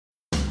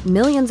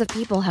Millions of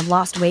people have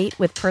lost weight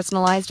with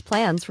personalized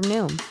plans from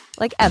Noom.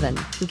 Like Evan,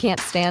 who can't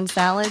stand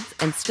salads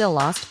and still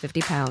lost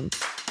 50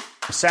 pounds.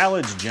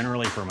 Salads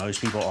generally for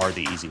most people are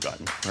the easy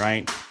button,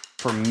 right?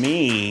 For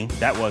me,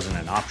 that wasn't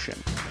an option.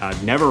 I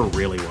never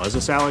really was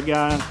a salad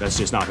guy. That's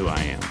just not who I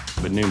am.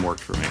 But Noom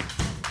worked for me.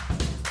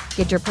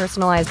 Get your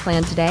personalized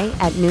plan today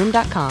at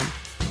Noom.com.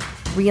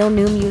 Real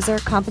Noom user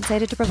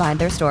compensated to provide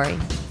their story.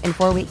 In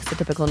 4 weeks, the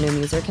typical Noom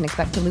user can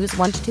expect to lose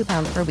 1 to 2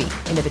 pounds per week.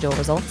 Individual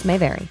results may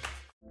vary.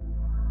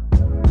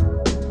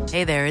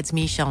 Hey there, it's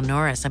Michelle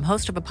Norris. I'm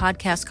host of a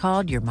podcast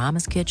called Your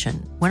Mama's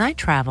Kitchen. When I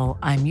travel,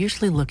 I'm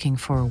usually looking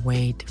for a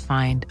way to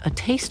find a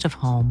taste of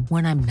home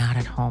when I'm not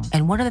at home.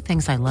 And one of the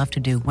things I love to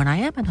do when I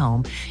am at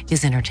home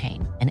is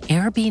entertain. And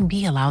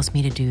Airbnb allows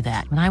me to do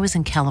that. When I was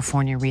in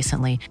California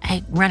recently,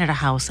 I rented a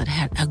house that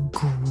had a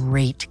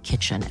great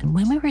kitchen. And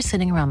when we were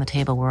sitting around the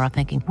table, we were all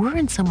thinking, we're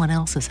in someone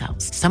else's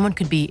house. Someone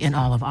could be in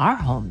all of our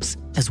homes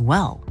as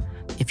well.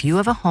 If you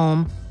have a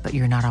home, but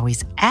you're not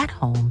always at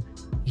home,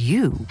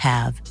 you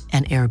have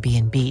an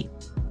Airbnb.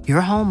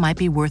 Your home might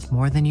be worth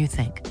more than you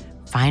think.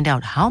 Find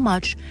out how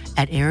much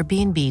at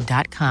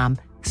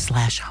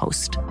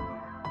airbnb.com/host.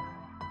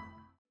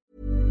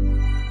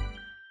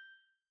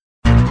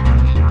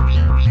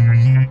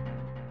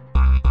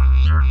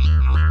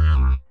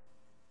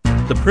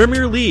 The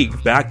Premier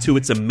League back to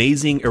its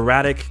amazing,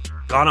 erratic,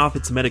 gone off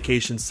its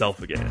medication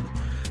self again.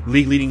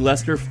 League-leading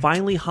Leicester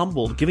finally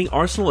humbled, giving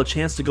Arsenal a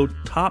chance to go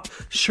top.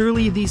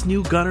 Surely these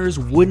new Gunners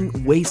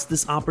wouldn't waste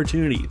this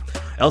opportunity.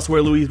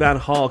 Elsewhere, Louis van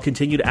Gaal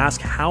continued to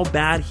ask how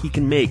bad he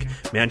can make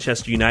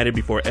Manchester United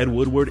before Ed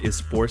Woodward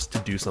is forced to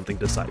do something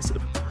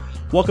decisive.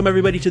 Welcome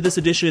everybody to this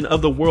edition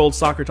of the World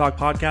Soccer Talk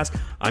podcast.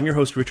 I'm your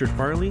host, Richard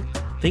Farley.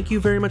 Thank you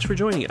very much for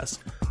joining us.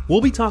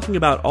 We'll be talking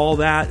about all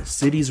that,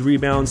 City's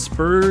rebound,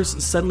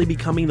 Spurs suddenly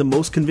becoming the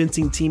most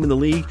convincing team in the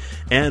league,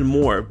 and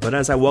more. But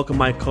as I welcome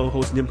my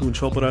co-host Nipun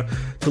Chopra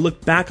to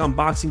look back on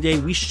Boxing Day,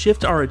 we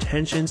shift our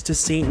attentions to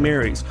St.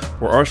 Mary's,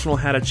 where Arsenal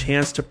had a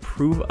chance to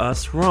prove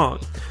us wrong.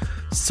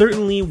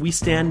 Certainly, we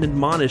stand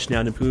admonished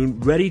now,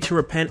 Nipun, ready to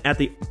repent at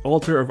the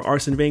altar of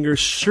Arsene Wenger.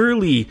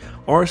 Surely,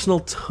 Arsenal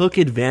took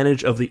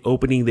advantage of the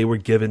opening they were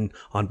given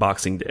on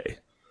Boxing Day.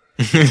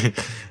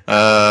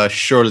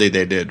 Surely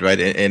they did, right?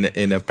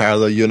 In a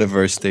parallel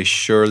universe, they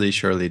surely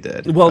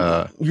did.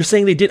 Well, you're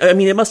saying they did. I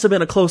mean, it must have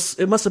been a close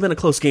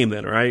game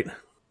then, right?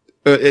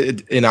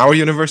 In our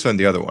universe or in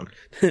the other one?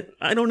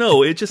 I don't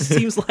know. It just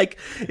seems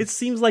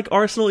like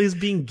Arsenal is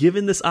being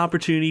given this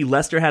opportunity.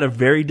 Leicester had a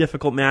very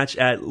difficult match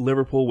at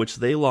Liverpool, which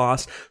they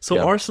lost. So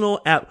yeah. Arsenal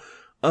at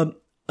a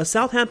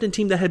Southampton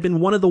team that had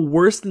been one of the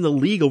worst in the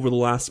league over the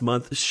last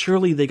month,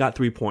 surely they got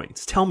 3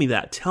 points. Tell me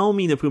that. Tell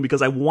me, Nipun,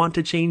 because I want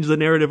to change the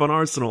narrative on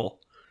Arsenal.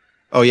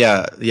 Oh,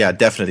 yeah,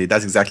 definitely.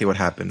 That's exactly what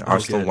happened.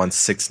 Arsenal won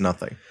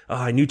 6-0.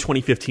 I knew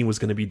 2015 was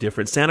going to be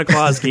different. Santa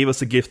Claus gave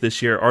us a gift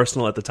this year.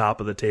 Arsenal at the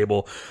top of the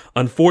table.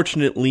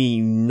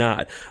 Unfortunately,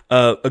 not.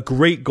 A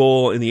great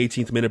goal in the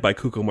 18th minute by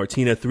Cuco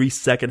Martina. 3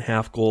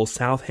 second-half goals.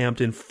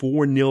 Southampton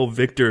 4-0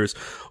 victors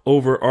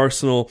over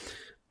Arsenal.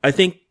 I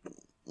think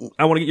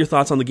I want to get your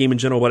thoughts on the game in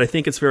general, but I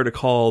think it's fair to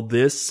call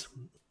this,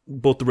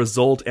 both the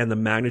result and the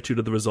magnitude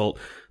of the result,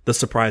 the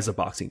surprise of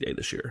Boxing Day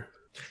this year.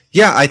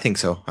 Yeah, I think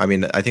so. I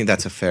mean, I think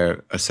that's a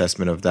fair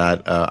assessment of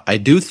that. I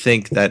do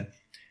think that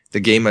the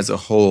game as a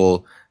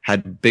whole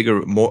had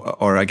bigger, more,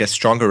 or I guess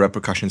stronger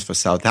repercussions for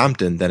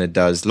Southampton than it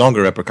does,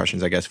 longer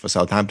repercussions, I guess, for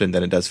Southampton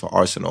than it does for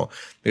Arsenal.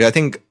 Because I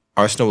think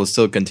Arsenal will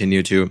still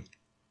continue to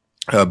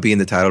be in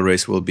the title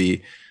race, will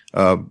be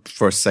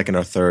first, second,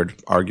 or third,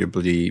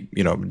 arguably,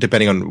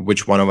 depending on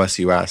which one of us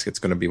you ask, it's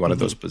going to be one of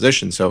those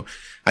positions. So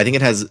I think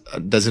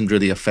it doesn't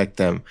really affect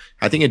them.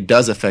 I think it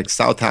does affect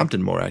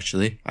Southampton more,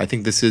 actually. I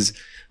think this is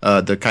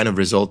the kind of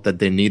result that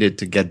they needed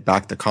to get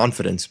back the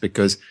confidence,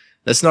 because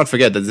let's not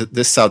forget that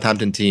this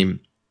Southampton team,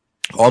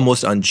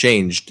 almost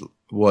unchanged,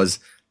 was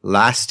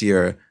last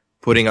year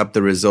putting up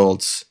the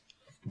results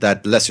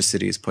that Leicester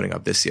City is putting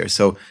up this year.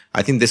 So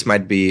I think this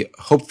might be,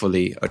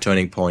 hopefully, a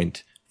turning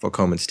point for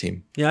Koeman's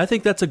team. Yeah, I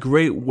think that's a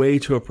great way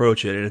to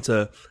approach it, and it's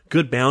a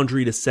good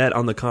boundary to set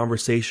on the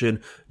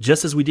conversation.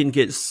 Just as we didn't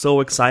get so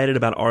excited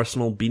about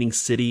Arsenal beating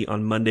City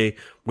on Monday,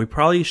 we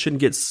probably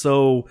shouldn't get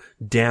so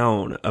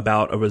down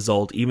about a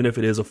result, even if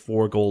it is a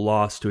 4-goal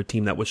loss to a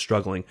team that was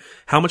struggling.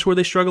 How much were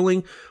they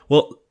struggling?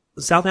 Well,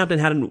 Southampton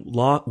hadn't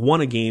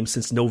won a game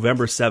since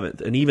November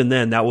 7th, and even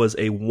then, that was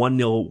a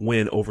 1-0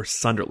 win over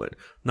Sunderland.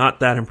 Not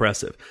that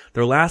impressive.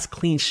 Their last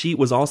clean sheet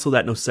was also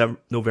that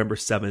November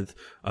 7th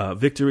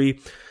victory.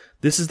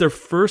 This is their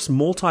first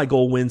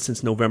multi-goal win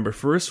since November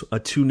 1st, a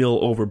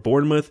 2-0 over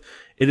Bournemouth.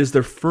 It is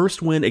their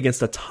first win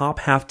against a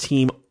top-half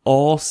team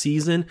all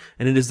season,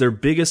 and it is their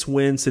biggest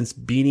win since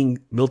beating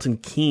Milton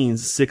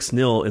Keynes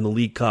 6-0 in the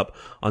League Cup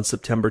on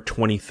September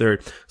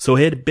 23rd. So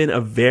it had been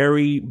a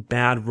very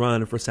bad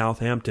run for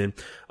Southampton,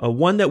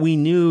 one that we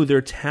knew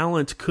their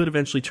talent could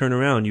eventually turn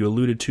around. You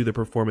alluded to the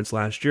performance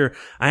last year.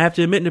 I have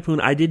to admit,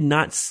 Nipun, I did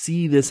not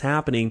see this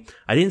happening.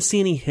 I didn't see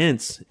any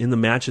hints in the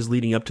matches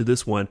leading up to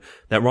this one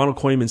that Ronald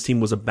Koeman's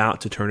team was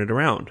about to turn it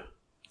around.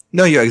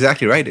 No, you're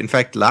exactly right. In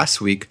fact,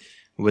 last week,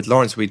 with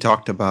Lawrence, we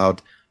talked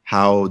about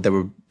how there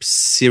were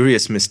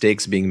serious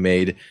mistakes being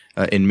made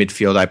in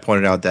midfield. I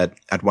pointed out that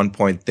at one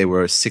point they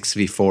were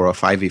 6v4 or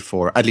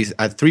 5v4, at least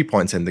at 3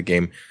 points in the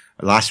game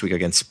last week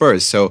against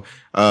Spurs. So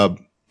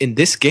in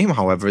this game,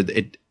 however,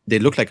 they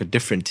look like a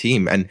different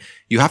team. And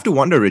you have to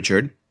wonder,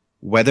 Richard,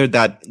 whether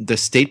that the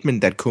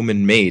statement that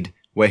Koeman made,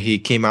 where he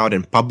came out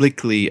and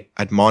publicly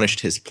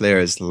admonished his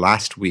players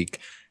last week,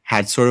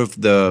 had sort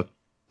of the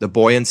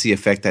buoyancy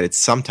effect that it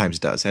sometimes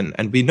does.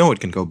 And we know it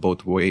can go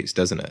both ways,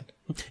 doesn't it?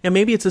 And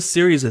maybe it's a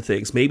series of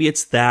things. Maybe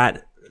it's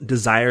that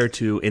desire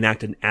to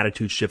enact an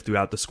attitude shift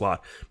throughout the squad.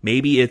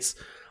 Maybe it's,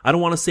 I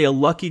don't want to say a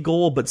lucky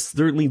goal, but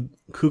certainly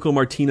Cuco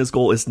Martinez's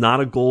goal is not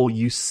a goal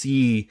you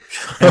see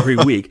every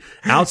week.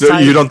 Outside,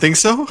 you don't think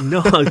so?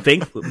 No,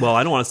 well,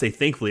 I don't want to say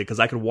thankfully, because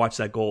I could watch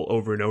that goal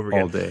over and over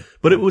again. All day.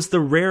 But it was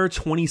the rare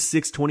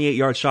 26,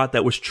 28-yard shot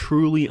that was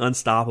truly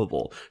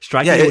unstoppable.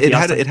 Striking it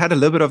had a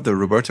little bit of the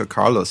Roberto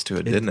Carlos to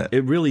it, didn't it?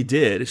 It really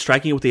did.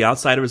 Striking it with the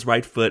outside of his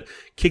right foot,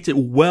 kicked it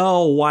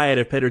well wide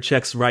of Petr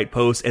Cech's right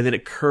post, and then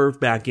it curved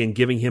back in,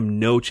 giving him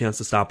no chance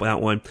to stop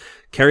that one.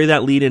 Carry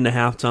that lead into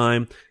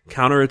halftime.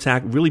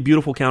 Counterattack, really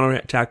beautiful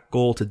counterattack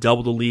goal to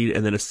double the lead,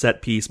 and then a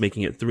set piece,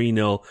 making it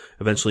 3-0,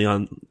 eventually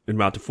en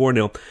route to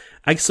 4-0.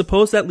 I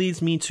suppose that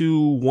leads me to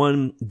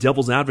one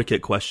devil's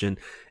advocate question.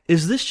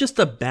 Is this just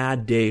a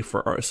bad day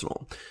for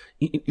Arsenal?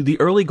 The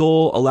early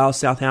goal allows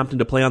Southampton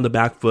to play on the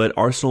back foot.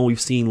 Arsenal,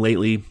 we've seen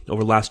lately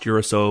over the last year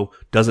or so,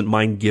 doesn't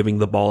mind giving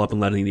the ball up and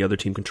letting the other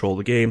team control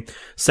the game.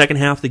 Second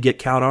half, they get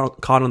caught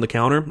on the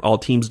counter. All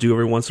teams do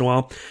every once in a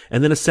while.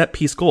 And then a set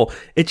piece goal.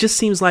 It just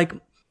seems like,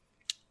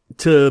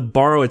 to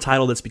borrow a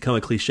title that's become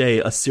a cliche,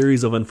 a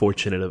series of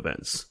unfortunate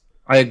events.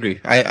 I agree.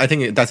 I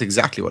think that's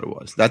exactly what it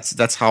was.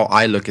 That's how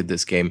I look at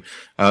this game.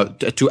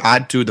 To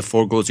add to the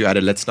 4 goals you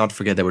added, let's not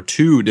forget there were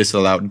 2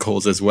 disallowed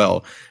goals as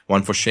well.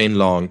 One for Shane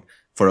Long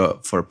for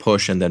a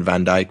push, and then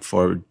Van Dijk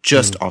for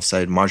just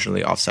offside,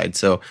 marginally offside.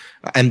 So,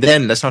 and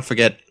then let's not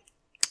forget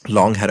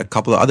Long had a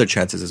couple of other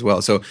chances as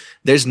well. So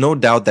there's no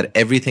doubt that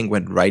everything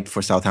went right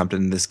for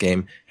Southampton in this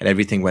game and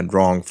everything went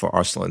wrong for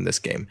Arsenal in this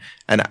game.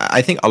 And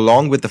I think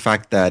along with the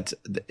fact that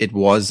it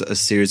was a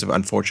series of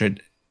unfortunate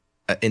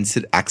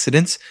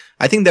accidents,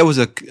 I think there was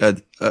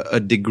a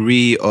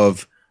degree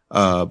of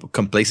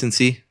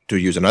complacency, to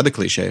use another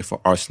cliche,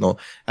 for Arsenal,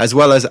 as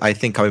well as, I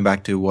think, coming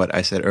back to what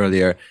I said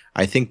earlier,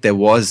 I think there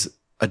was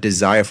a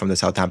desire from the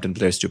Southampton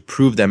players to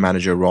prove their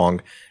manager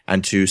wrong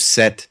and to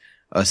set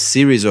a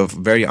series of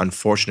very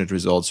unfortunate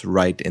results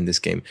right in this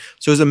game.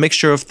 So it's a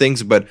mixture of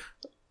things, but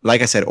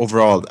like I said,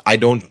 overall,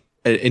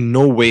 in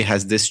no way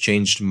has this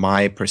changed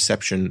my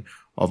perception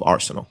of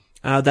Arsenal.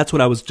 That's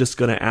what I was just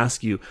going to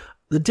ask you.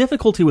 The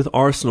difficulty with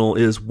Arsenal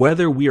is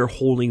whether we are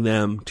holding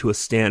them to a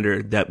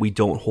standard that we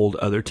don't hold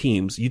other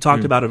teams. You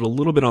talked about it a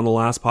little bit on the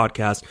last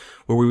podcast,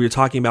 where we were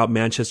talking about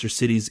Manchester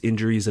City's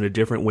injuries in a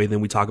different way than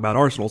we talk about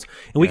Arsenal's.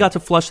 And we got to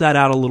flush that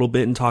out a little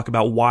bit and talk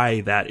about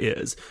why that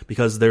is,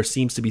 because there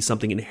seems to be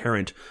something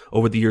inherent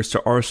over the years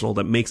to Arsenal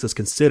that makes us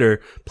consider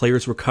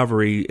players'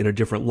 recovery in a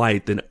different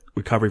light than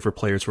recovery for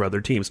players for other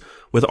teams.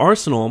 With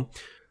Arsenal,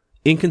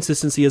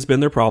 inconsistency has been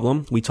their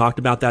problem. We talked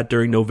about that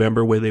during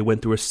November, where they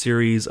went through a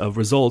series of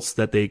results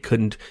that they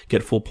couldn't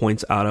get full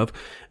points out of.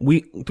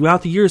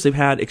 Throughout the years, they've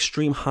had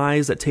extreme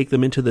highs that take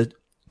them into the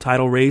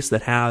title race,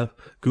 that have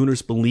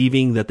Gunners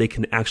believing that they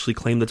can actually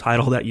claim the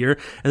title that year.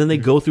 And then they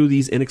go through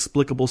these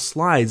inexplicable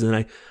slides.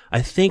 And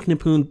I think,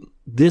 Nipun,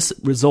 this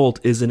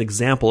result is an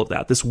example of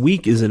that. This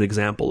week is an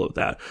example of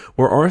that,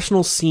 where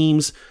Arsenal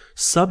seems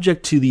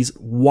subject to these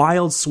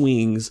wild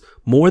swings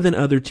more than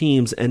other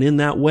teams. And in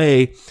that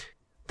way,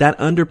 that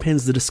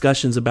underpins the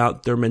discussions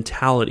about their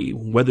mentality,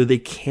 whether they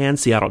can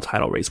see out a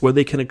title race, whether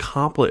they can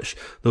accomplish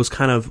those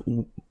kind of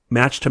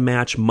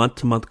match-to-match,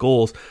 month-to-month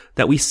goals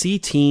that we see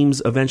teams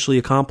eventually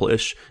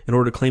accomplish in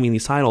order to claiming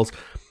these titles.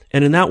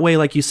 And in that way,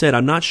 like you said,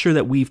 I'm not sure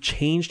that we've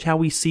changed how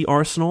we see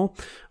Arsenal,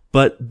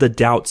 but the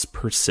doubts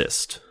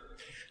persist.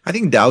 I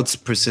think doubts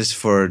persist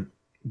for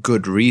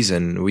good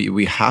reason.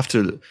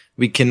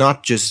 We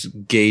cannot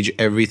just gauge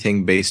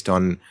everything based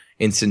on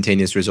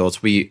instantaneous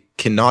results. We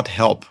cannot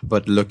help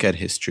but look at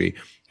history,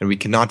 and we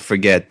cannot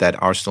forget that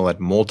Arsenal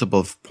at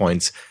multiple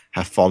points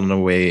have fallen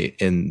away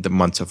in the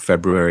months of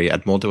February,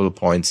 at multiple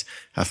points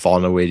have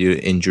fallen away due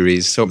to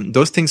injuries. So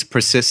those things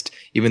persist,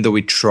 even though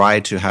we try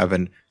to have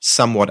a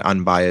somewhat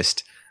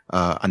unbiased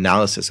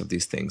analysis of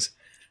these things.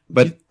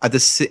 But at the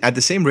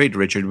same rate,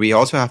 Richard, we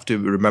also have to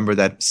remember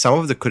that some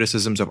of the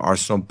criticisms of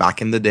Arsenal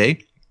back in the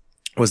day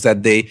was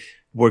that they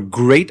were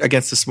great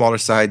against the smaller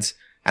sides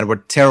and were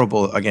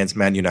terrible against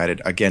Man United,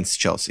 against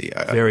Chelsea.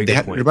 Very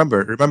good point.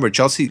 Remember,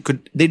 Chelsea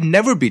they'd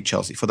never beat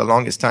Chelsea for the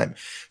longest time.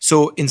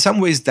 So in some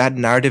ways, that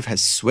narrative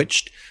has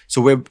switched. So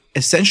we're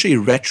essentially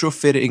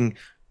retrofitting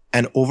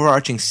an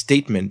overarching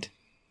statement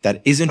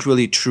that isn't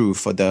really true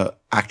for the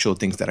actual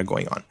things that are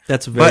going on.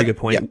 That's a very good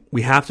point. Yeah.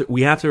 We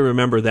have to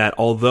remember that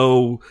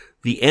although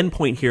the end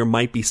point here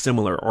might be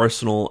similar,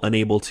 Arsenal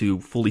unable to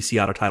fully see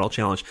out a title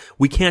challenge,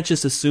 we can't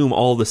just assume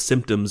all the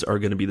symptoms are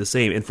going to be the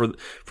same. And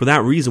for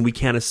that reason, we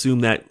can't assume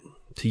that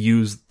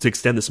to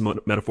extend this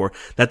metaphor,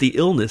 that the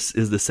illness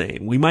is the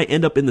same. We might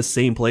end up in the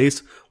same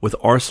place with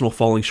Arsenal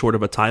falling short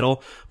of a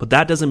title, but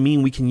that doesn't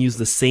mean we can use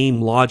the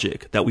same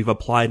logic that we've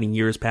applied in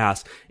years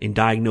past in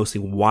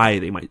diagnosing why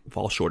they might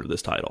fall short of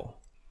this title.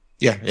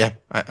 Yeah.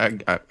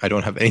 I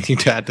don't have anything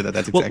to add to that.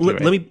 That's exactly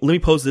right. Let me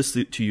pose this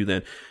to you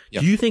then.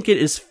 Yeah. Do you think it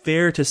is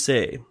fair to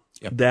say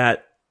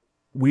that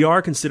we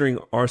are considering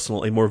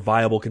Arsenal a more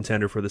viable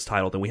contender for this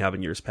title than we have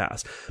in years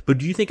past? But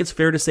do you think it's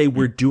fair to say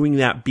we're doing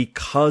that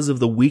because of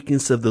the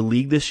weakness of the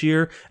league this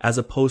year as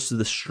opposed to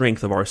the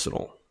strength of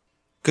Arsenal?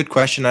 Good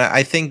question.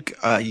 I think,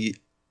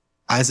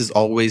 as is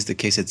always the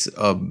case, it's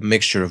a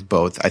mixture of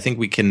both. I think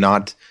we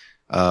cannot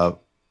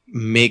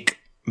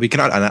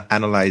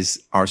analyze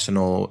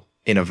Arsenal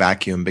in a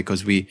vacuum,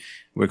 because we're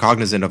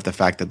cognizant of the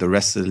fact that the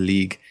rest of the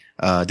league,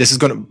 this is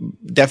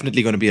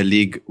definitely going to be a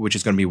league which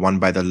is going to be won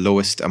by the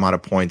lowest amount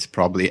of points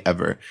probably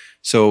ever.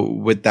 So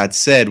with that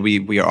said,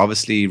 we are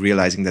obviously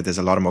realizing that there's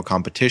a lot more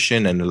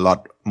competition and a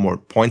lot more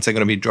points are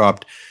going to be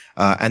dropped.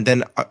 And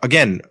then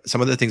again,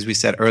 some of the things we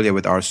said earlier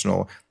with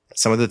Arsenal,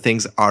 some of the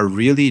things are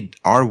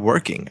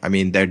working. I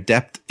mean, their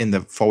depth in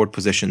the forward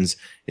positions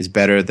is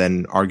better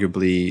than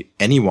arguably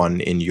anyone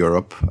in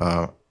Europe.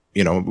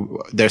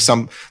 There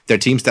are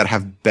teams that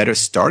have better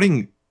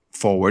starting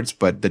forwards,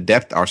 but the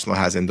depth Arsenal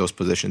has in those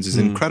positions is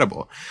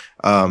incredible.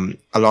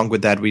 Along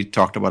with that, we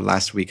talked about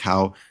last week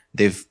how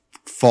they've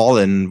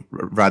fallen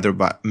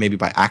maybe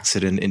by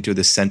accident into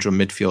the central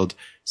midfield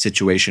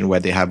situation where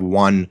they have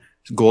one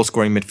goal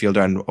scoring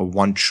midfielder and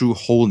one true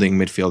holding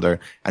midfielder.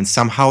 And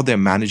somehow they're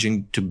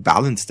managing to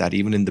balance that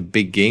even in the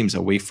big games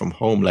away from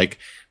home. Like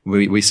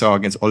we saw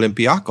against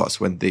Olympiacos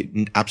when they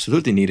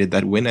absolutely needed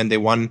that win and they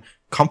won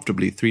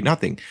comfortably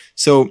 3-0.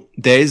 So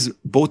there is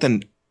both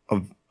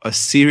a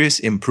serious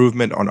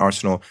improvement on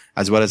Arsenal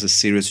as well as a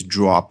serious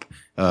drop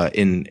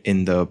in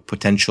the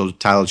potential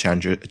title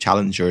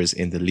challengers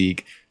in the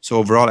league. So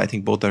overall, I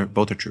think both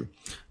are true.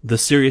 The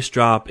serious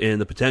drop in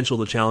the potential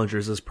of the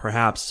challengers is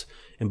perhaps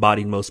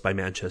embodied most by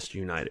Manchester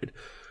United.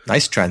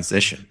 Nice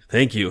transition.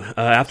 Thank you.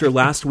 After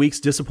last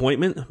week's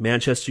disappointment,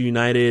 Manchester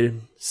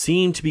United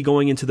seemed to be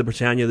going into the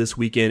Britannia this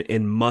weekend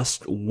in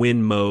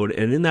must-win mode.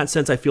 And in that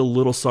sense, I feel a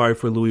little sorry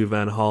for Louis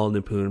van Gaal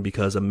Nipun,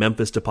 because a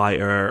Memphis Depay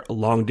error, a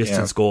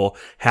long-distance goal,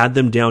 had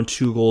them down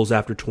 2 goals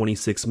after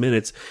 26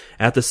 minutes.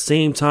 At the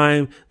same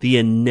time, the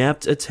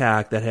inept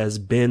attack that has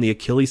been the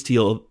Achilles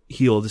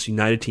heel of this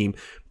United team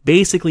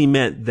basically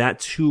meant that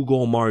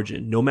 2-goal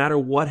margin, no matter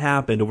what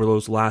happened over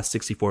those last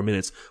 64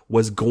 minutes,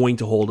 was going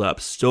to hold up.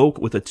 Stoke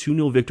with a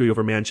 2-0 victory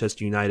over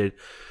Manchester United.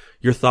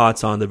 Your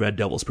thoughts on the Red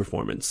Devils'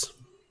 performance?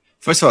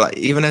 First of all,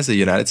 even as a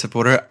United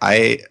supporter,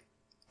 I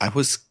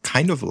was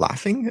kind of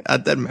laughing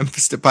at that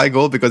Memphis Depay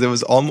goal, because it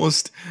was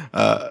almost,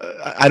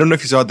 I don't know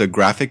if you saw the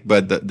graphic,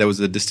 but there was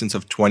a distance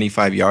of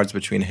 25 yards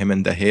between him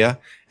and De Gea,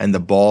 and the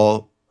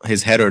ball,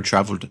 his header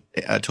traveled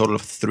a total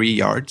of 3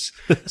 yards.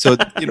 So,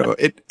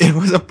 it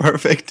was a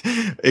perfect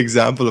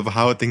example of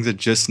how things are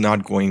just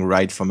not going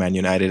right for Man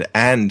United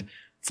and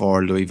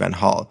for Louis van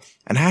Gaal.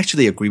 And I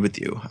actually agree with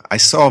you. I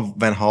saw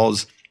Van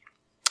Gaal's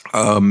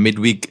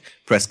midweek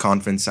press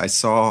conference. I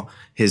saw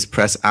his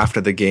press after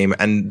the game,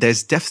 and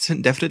there's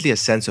definitely a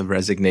sense of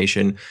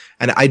resignation.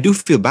 And I do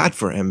feel bad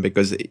for him,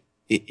 because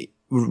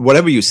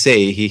whatever you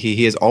say,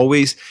 he is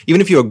always,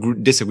 even if you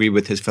disagree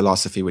with his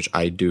philosophy, which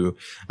I do,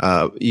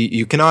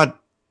 you cannot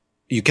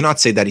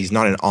say that he's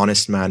not an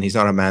honest man. He's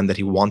not a man that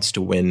he wants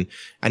to win.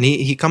 And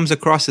he comes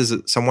across as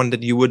someone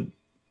that you would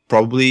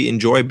probably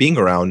enjoy being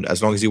around,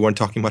 as long as you weren't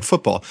talking about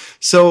football.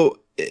 So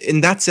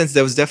in that sense,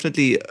 there was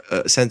definitely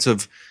a sense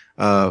of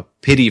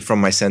pity from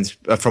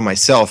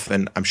myself,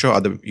 and I'm sure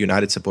other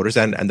United supporters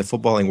and the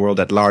footballing world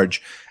at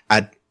large,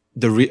 at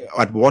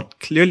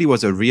what clearly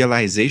was a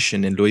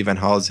realization in Louis van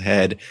Gaal's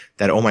head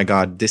that, oh my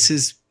God, this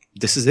is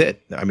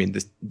it. I mean,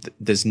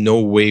 there's no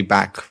way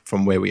back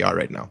from where we are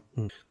right now.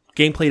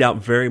 Game played out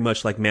very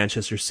much like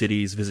Manchester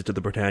City's visit to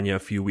the Britannia a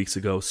few weeks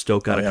ago.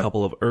 Stoke got a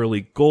couple of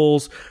early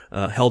goals,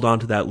 held on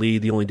to that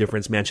lead. The only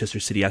difference, Manchester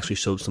City actually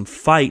showed some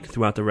fight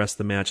throughout the rest of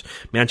the match.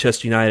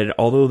 Manchester United,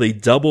 although they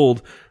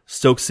doubled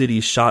Stoke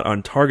City's shot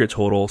on target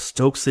total,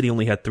 Stoke City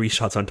only had 3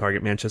 shots on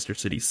target, Manchester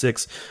City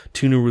 6.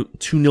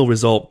 2-0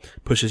 result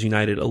pushes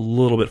United a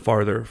little bit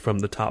farther from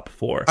the top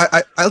 4.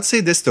 I'll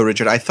say this though,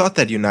 Richard. I thought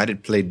that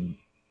United played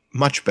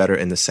much better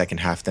in the second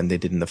half than they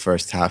did in the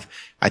first half.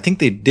 I think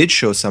they did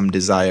show some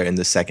desire in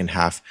the second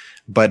half,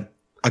 but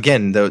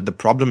again, the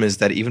problem is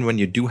that even when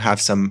you do have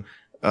some,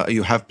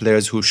 you have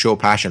players who show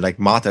passion, like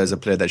Mata is a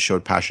player that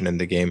showed passion in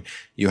the game.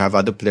 You have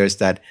other players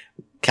that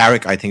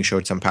Carrick, I think,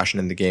 showed some passion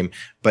in the game.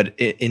 But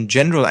in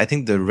general, I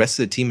think the rest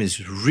of the team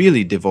is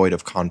really devoid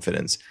of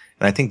confidence.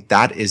 And I think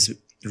that is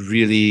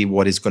really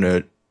what is going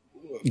to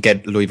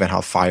get Louis van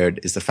Gaal fired,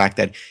 is the fact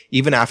that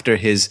even after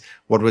his,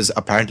 what was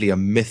apparently a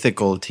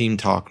mythical team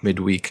talk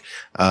midweek,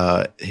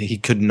 he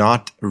could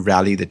not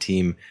rally the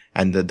team.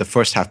 And the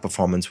first half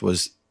performance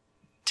was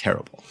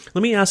terrible.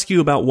 Let me ask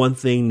you about one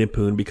thing,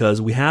 Nipun,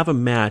 because we have a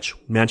match,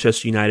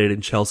 Manchester United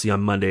and Chelsea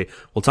on Monday.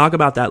 We'll talk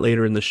about that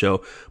later in the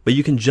show, but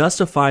you can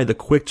justify the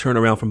quick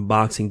turnaround from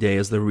Boxing Day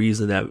as the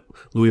reason that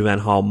Louis van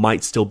Gaal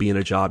might still be in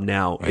a job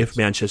now if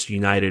Manchester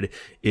United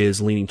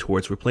is leaning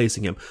towards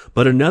replacing him.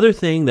 But another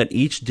thing that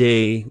each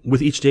day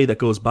that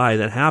goes by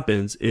that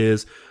happens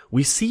is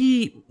we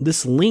see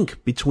this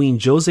link between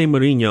Jose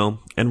Mourinho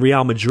and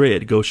Real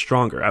Madrid go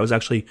stronger. I was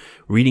actually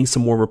reading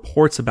some more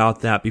reports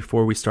about that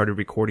before we started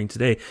recording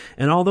today.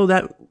 And although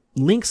that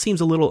link seems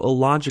a little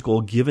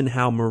illogical given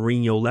how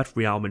Mourinho left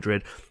Real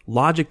Madrid,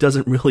 logic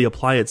doesn't really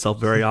apply itself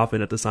very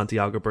often at the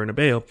Santiago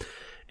Bernabeu.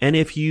 And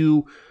if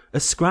you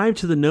ascribe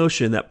to the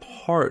notion that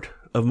part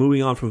of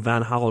moving on from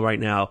Van Gaal right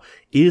now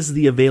is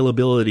the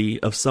availability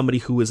of somebody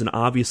who is an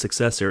obvious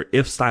successor,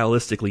 if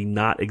stylistically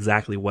not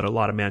exactly what a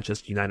lot of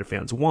Manchester United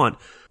fans want,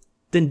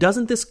 then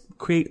doesn't this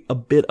create a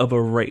bit of a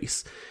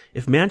race?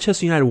 If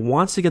Manchester United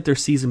wants to get their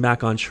season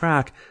back on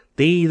track,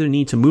 they either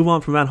need to move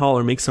on from Van Gaal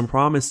or make some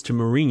promise to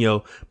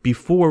Mourinho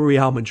before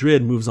Real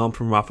Madrid moves on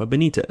from Rafa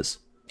Benitez.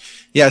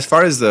 Yeah, as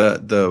far as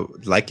the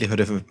likelihood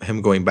of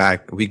him going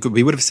back, we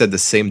would have said the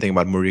same thing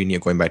about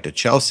Mourinho going back to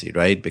Chelsea,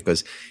 right?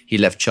 Because he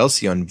left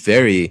Chelsea on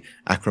very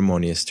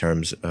acrimonious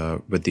terms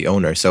with the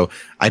owner. So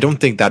I don't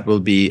think that will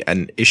be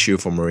an issue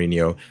for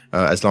Mourinho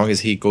as long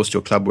as he goes to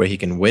a club where he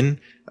can win.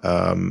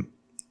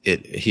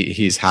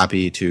 He's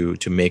happy to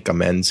make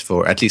amends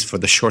for at least for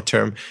the short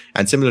term.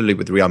 And similarly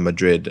with Real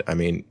Madrid, I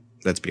mean,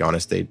 let's be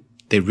honest,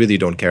 they really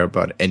don't care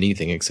about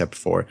anything except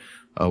for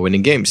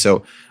winning games.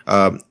 So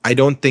I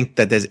don't think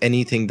that there's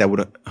anything that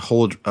would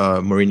hold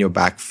Mourinho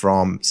back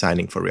from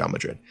signing for Real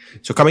Madrid.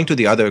 So coming to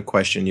the other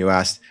question you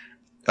asked,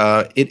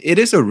 it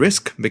is a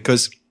risk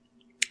because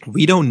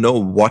we don't know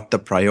what the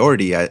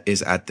priority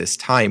is at this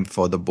time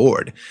for the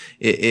board.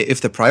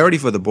 If the priority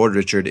for the board,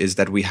 Richard, is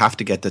that we have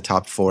to get the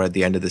top 4 at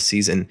the end of the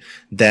season,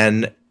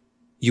 then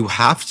you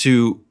have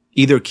to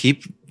either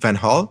keep Van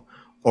Gaal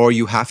or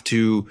you have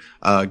to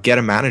get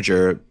a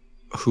manager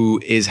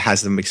who has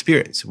some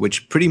experience,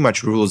 which pretty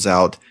much rules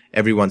out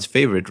everyone's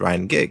favorite,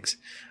 Ryan Giggs.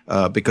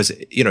 Because,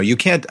 you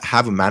can't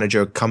have a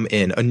manager come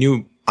in, a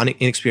new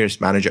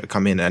inexperienced manager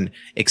come in and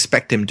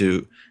expect him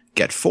to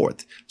get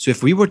fourth. So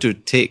if we were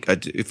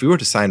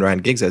to sign Ryan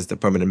Giggs as the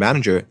permanent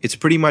manager, it's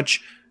pretty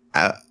much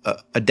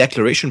a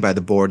declaration by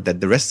the board that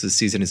the rest of the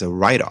season is a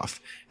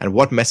write-off. And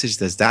what message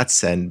does that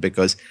send?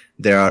 Because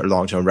there are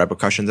long-term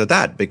repercussions of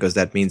that, because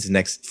that means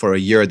for a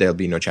year, there'll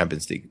be no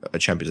Champions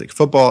League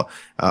football.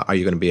 Are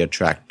you going to be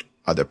attract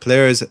other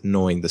players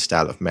knowing the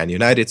style of Man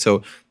United?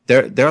 So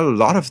there are a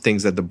lot of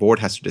things that the board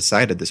has to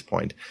decide at this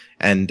point.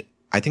 And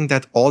I think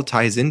that all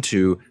ties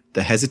into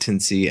the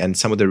hesitancy and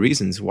some of the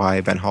reasons why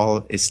Van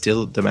Gaal is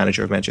still the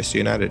manager of Manchester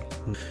United.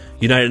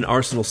 United and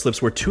Arsenal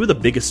slips were two of the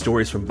biggest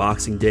stories from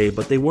Boxing Day,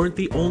 but they weren't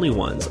the only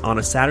ones on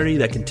a Saturday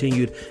that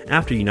continued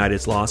after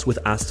United's loss with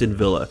Aston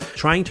Villa,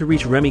 trying to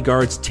reach Remy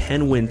Gard's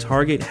 10-win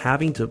target,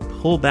 having to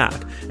pull back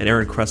an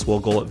Aaron Cresswell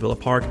goal at Villa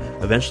Park,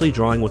 eventually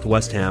drawing with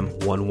West Ham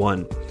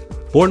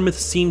 1-1. Bournemouth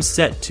seemed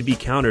set to be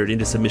countered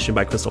into submission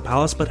by Crystal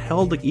Palace, but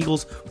held the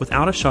Eagles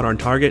without a shot on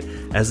target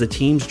as the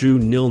teams drew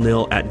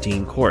 0-0 at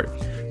Dean Court.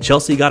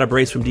 Chelsea got a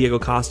brace from Diego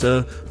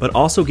Costa, but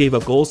also gave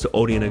up goals to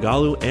Odion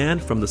Igalo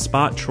and, from the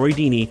spot, Troy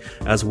Deeney,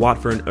 as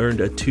Watford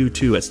earned a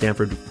 2-2 at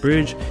Stamford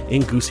Bridge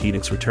in Goose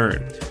Heenick's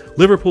return.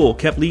 Liverpool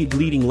kept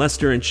leading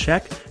Leicester in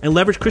check and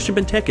leveraged Christian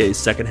Benteke's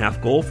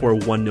second-half goal for a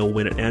 1-0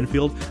 win at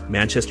Anfield.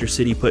 Manchester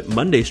City put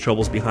Monday's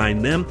troubles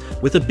behind them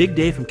with a big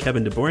day from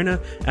Kevin De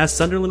Bruyne as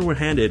Sunderland were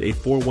handed a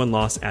 4-1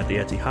 loss at the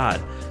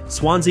Etihad.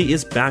 Swansea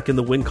is back in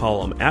the win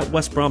column at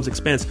West Brom's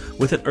expense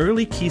with an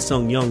early Ki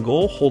Sung-young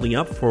goal holding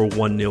up for a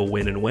 1-0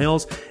 win in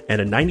Wales,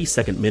 and a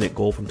 92nd minute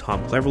goal from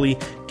Tom Cleverley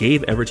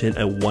gave Everton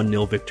a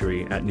 1-0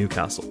 victory at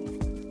Newcastle.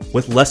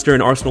 With Leicester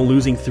and Arsenal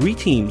losing, 3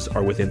 teams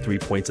are within 3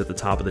 points at the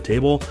top of the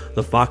table.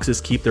 The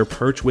Foxes keep their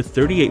perch with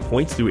 38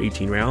 points through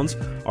 18 rounds.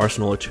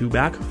 Arsenal are 2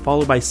 back,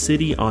 followed by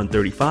City on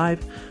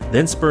 35.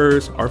 Then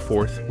Spurs are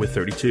 4th with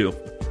 32.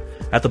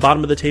 At the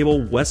bottom of the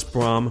table, West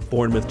Brom,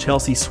 Bournemouth,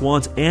 Chelsea,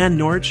 Swans, and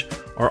Norwich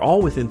are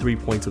all within 3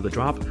 points of the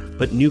drop,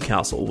 but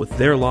Newcastle, with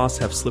their loss,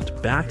 have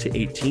slipped back to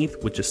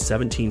 18th with just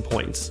 17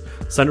 points.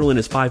 Sunderland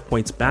is 5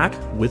 points back,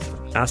 with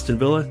Aston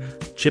Villa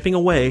chipping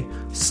away,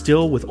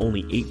 still with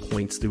only 8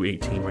 points through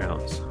 18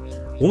 rounds.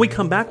 When we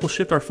come back, we'll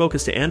shift our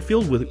focus to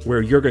Anfield,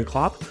 where Jurgen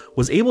Klopp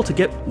was able to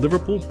get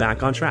Liverpool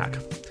back on track.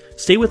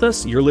 Stay with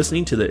us, you're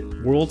listening to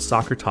the World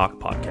Soccer Talk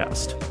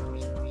podcast.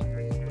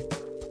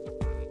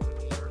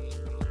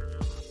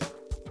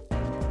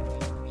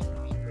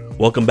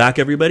 Welcome back,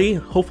 everybody.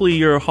 Hopefully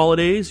your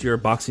holidays, your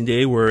Boxing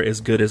Day were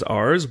as good as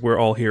ours. We're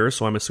all here,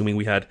 so I'm assuming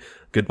we had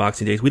good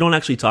Boxing Days. We don't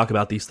actually talk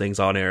about these things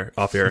off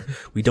air.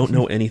 We don't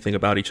know anything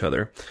about each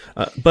other.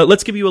 But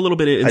let's give you a little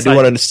bit of insight.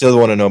 I still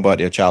want to know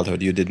about your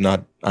childhood. You did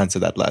not answer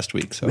that last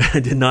week. So I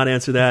did not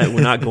answer that.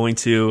 We're not going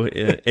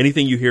to.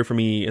 Anything you hear from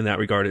me in that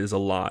regard is a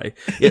lie.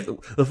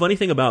 The funny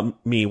thing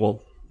about me,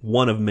 well,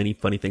 one of many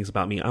funny things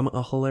about me. I'm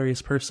a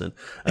hilarious person.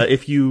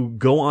 If you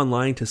go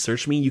online to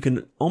search me, you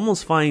can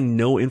almost find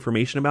no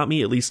information about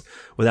me, at least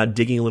without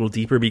digging a little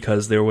deeper,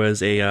 because there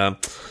was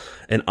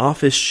an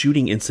office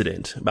shooting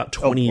incident about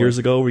 20 years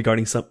ago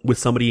regarding with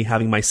somebody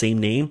having my same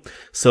name.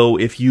 So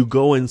if you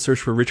go and search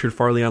for Richard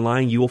Farley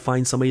online, you will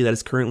find somebody that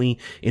is currently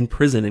in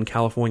prison in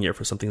California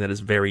for something that is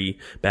very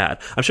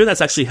bad. I'm sure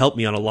that's actually helped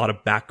me on a lot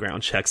of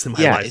background checks in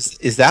my life.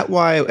 Is that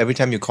why every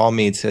time you call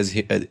me, it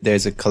says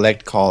there's a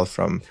collect call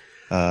from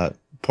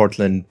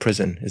Portland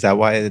prison? Is that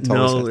why it's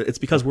always No, it's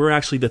because we're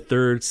actually the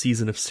third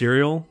season of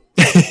Serial.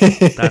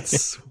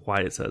 That's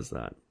why it says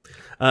that.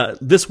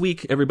 This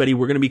week, everybody,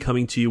 we're going to be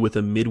coming to you with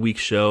a midweek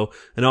show.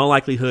 In all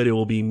likelihood, it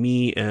will be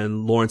me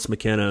and Lawrence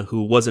McKenna,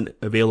 who wasn't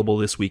available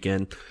this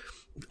weekend.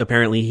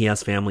 Apparently, he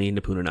has family, and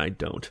Nipun and I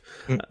don't.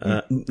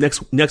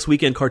 Next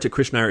weekend, Kartik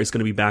Krishnaiyer is going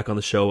to be back on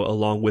the show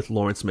along with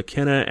Lawrence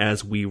McKenna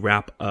as we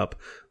wrap up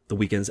the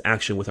weekend's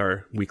action with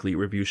our weekly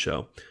review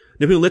show.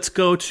 Nipun, let's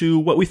go to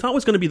what we thought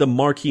was going to be the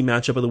marquee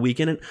matchup of the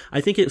weekend. And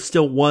I think it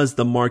still was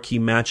the marquee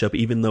matchup,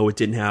 even though it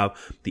didn't have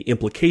the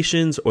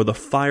implications or the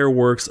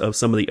fireworks of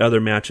some of the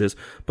other matches.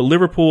 But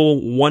Liverpool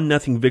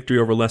 1-0 victory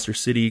over Leicester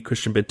City.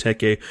 Christian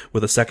Benteke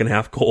with a second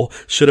half goal.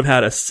 Should have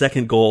had a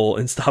second goal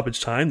in stoppage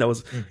time. That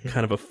was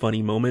kind of a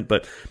funny moment.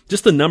 But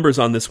just the numbers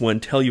on this one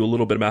tell you a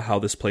little bit about how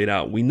this played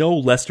out. We know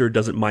Leicester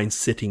doesn't mind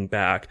sitting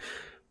back,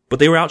 but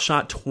they were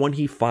outshot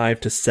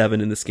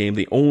 25-7 in this game.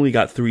 They only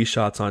got 3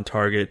 shots on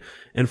target.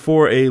 And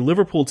for a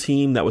Liverpool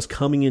team that was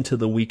coming into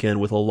the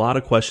weekend with a lot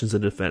of questions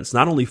in defense,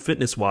 not only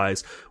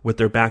fitness-wise with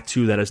their back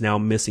two that is now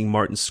missing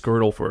Martin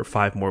Skrtel for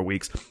 5 more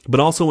weeks, but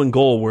also in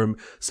goal where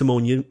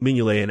Simone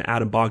Mignolet and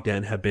Adam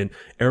Bogdan have been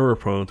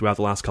error-prone throughout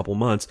the last couple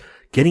months.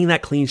 Getting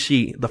that clean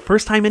sheet, the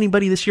first time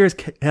anybody this year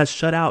has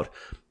shut out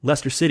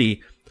Leicester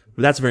City,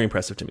 that's very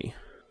impressive to me.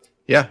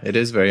 Yeah, it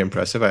is very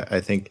impressive.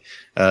 I think,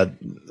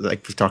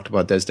 like we've talked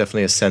about, there's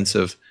definitely a sense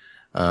of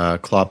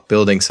Klopp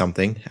building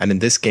something. And in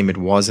this game, it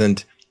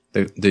wasn't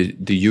the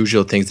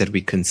usual things that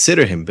we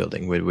consider him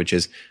building, which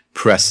is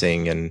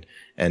pressing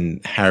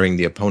and harrying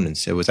the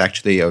opponents. It was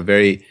actually a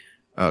very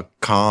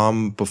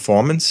calm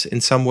performance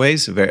in some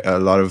ways. A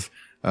lot of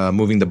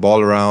moving the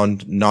ball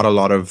around, not a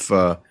lot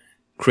of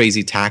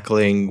crazy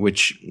tackling,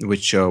 which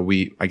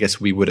I guess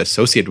we would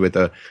associate with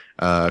a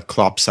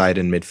Klopp side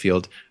in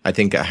midfield. I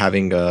think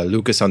having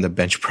Lucas on the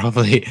bench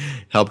probably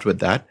helped with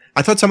that.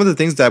 I thought some of the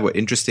things that were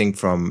interesting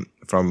from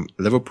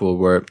Liverpool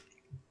were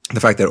the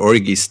fact that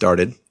Origi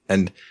started,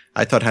 and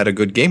I thought had a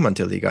good game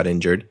until he got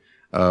injured.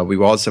 We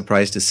were all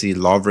surprised to see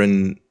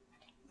Lovren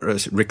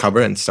recover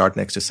and start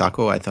next to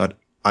Sakho.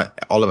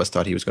 All of us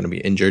thought he was going to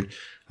be injured.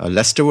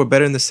 Leicester were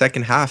better in the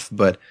second half,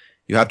 but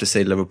you have to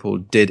say Liverpool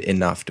did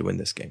enough to win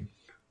this game.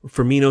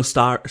 Firmino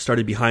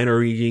started behind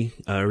Origi.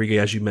 Origi,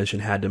 as you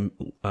mentioned, had to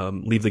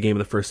leave the game in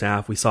the first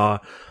half. We saw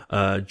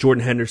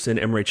Jordan Henderson,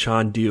 Emre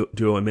Can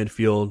duo in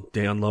midfield,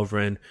 Dejan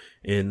Lovren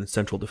in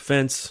central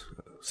defense,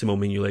 Simone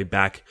Mignolet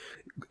back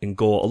in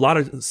goal. A lot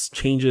of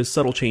changes,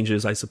 subtle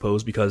changes, I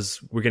suppose,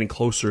 because we're getting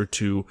closer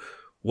to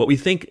what we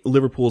think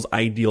Liverpool's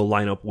ideal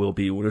lineup will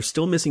be. We're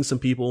still missing some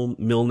people.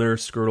 Milner,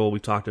 Skrtel, we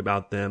talked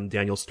about them.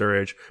 Daniel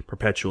Sturridge,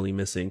 perpetually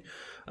missing.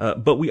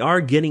 But we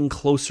are getting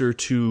closer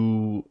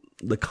to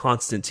the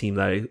constant team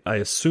that I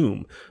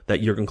assume that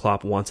Jurgen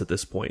Klopp wants at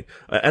this point.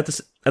 At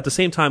the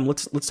same time,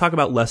 let's talk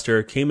about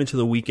Leicester. Came into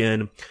the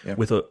weekend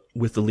with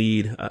the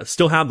lead,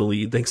 still have the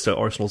lead thanks to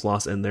Arsenal's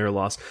loss and their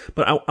loss.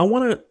 But I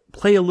want to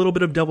play a little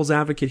bit of devil's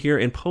advocate here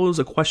and pose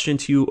a question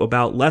to you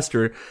about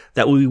Leicester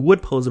that we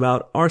would pose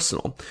about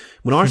Arsenal.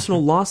 When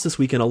Arsenal lost this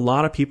weekend, a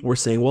lot of people were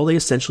saying, well, they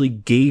essentially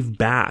gave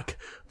back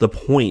the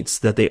points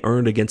that they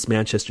earned against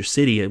Manchester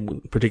City,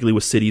 and particularly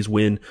with City's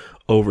win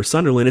over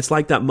Sunderland. It's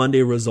like that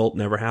Monday result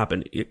never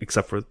happened,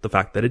 except for the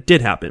fact that it did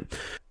happen.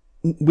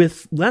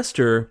 With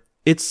Leicester,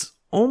 it's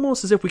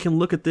almost as if we can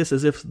look at this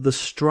as if the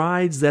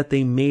strides that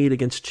they made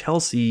against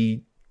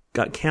Chelsea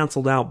got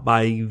canceled out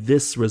by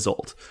this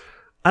result.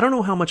 I don't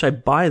know how much I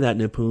buy that,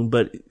 Nipun,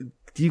 but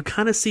do you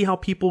kind of see how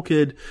people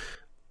could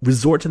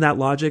resort to that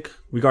logic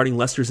regarding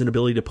Leicester's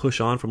inability to push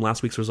on from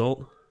last week's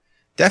result?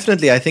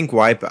 Definitely, I think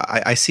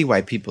I see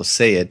why people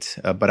say it,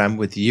 but I'm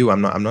with you.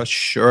 I'm not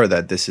sure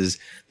that this is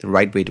the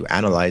right way to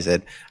analyze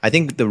it. I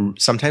think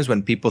sometimes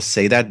when people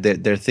say that,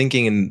 they're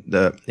thinking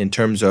in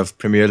terms of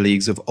Premier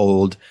Leagues of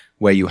old,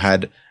 where you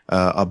had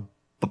a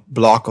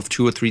block of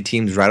 2 or 3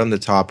 teams right on the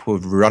top who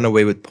have run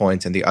away with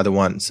points, and the other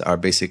ones are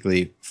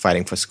basically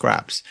fighting for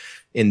scraps.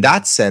 In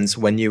that sense,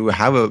 when you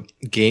have a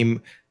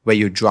game where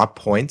you drop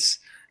points,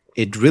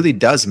 it really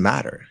does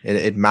matter.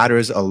 It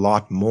matters a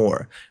lot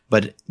more.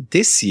 But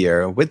this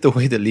year, with the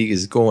way the league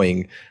is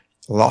going,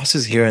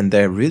 losses here and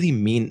there really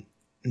mean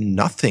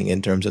nothing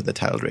in terms of the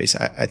title race.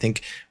 I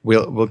think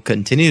we'll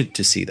continue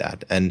to see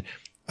that. And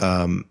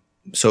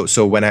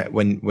so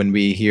when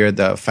we hear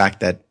the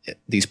fact that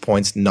these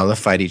points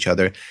nullified each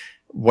other,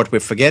 what we're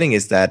forgetting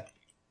is that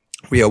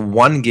we are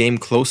 1 game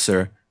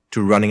closer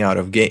to running out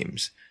of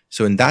games.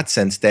 So in that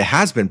sense, there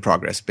has been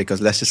progress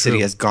because Leicester City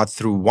has got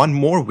through one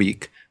more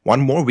week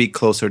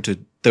closer to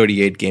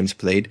 38 games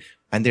played,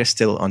 and they're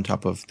still on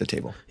top of the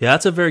table. Yeah,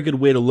 that's a very good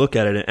way to look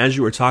at it. And as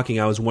you were talking,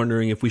 I was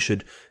wondering if we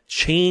should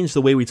change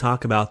the way we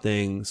talk about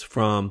things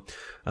from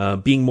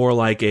being more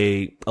like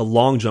a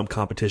long jump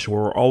competition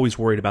where we're always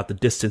worried about the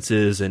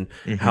distances and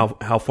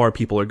how far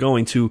people are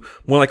going, to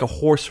more like a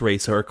horse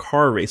race or a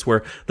car race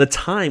where the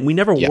time, we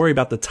never worry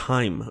about the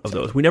time of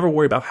those. We never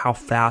worry about how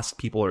fast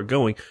people are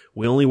going.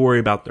 We only worry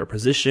about their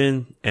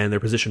position and their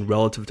position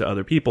relative to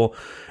other people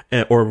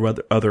or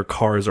other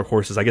cars or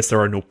horses. I guess there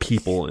are no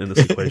people in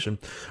this equation.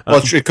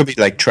 Well, it could be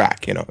like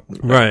track, you know.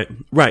 Right,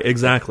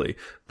 exactly.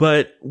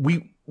 But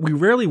we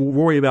rarely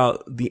worry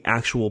about the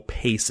actual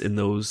pace in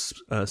those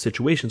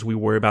situations. We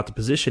worry about the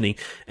positioning.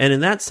 And in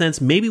that sense,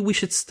 maybe we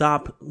should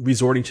stop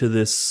resorting to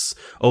this,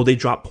 oh, they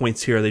drop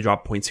points here, they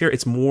drop points here.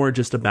 It's more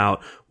just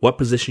about what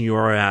position you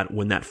are at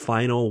when that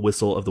final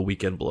whistle of the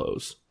weekend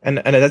blows. And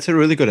that's a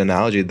really good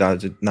analogy now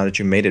that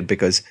you made it,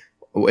 because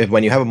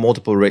when you have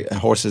multiple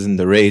horses in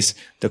the race,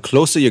 the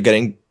closer you're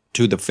getting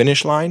to the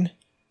finish line,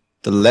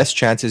 the less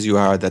chances you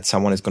are that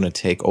someone is going to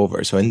take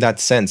over. So in that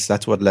sense,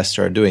 that's what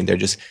Leicester are doing. They're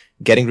just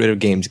getting rid of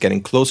games,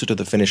 getting closer to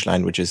the finish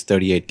line, which is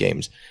 38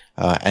 games.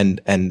 And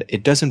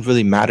it doesn't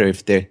really matter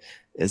if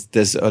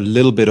there's a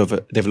little bit of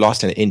they've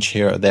lost an inch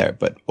here or there,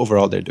 but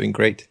overall they're doing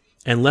great.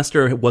 And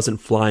Leicester wasn't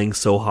flying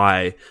so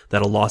high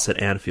that a loss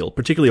at Anfield,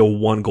 particularly a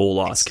 1-goal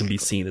loss, can be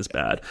seen as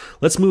bad.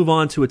 Let's move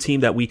on to a team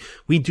that we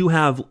do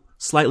have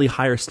slightly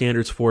higher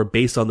standards for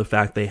based on the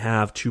fact they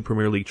have 2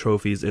 Premier League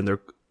trophies in their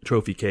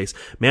trophy case.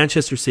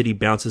 Manchester City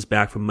bounces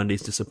back from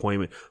Monday's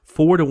disappointment.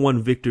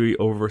 4-1 victory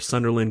over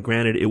Sunderland.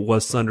 Granted, it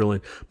was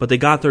Sunderland, but they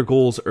got their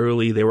goals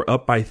early. They were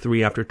up by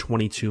 3 after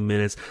 22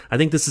 minutes. I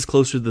think this is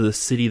closer to the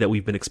City that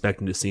we've been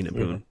expecting to see in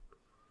Boone.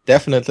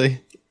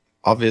 Definitely.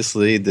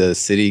 Obviously, this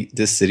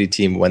City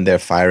team, when they're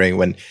firing,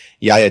 when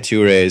Yaya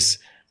Toure is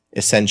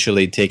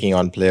essentially taking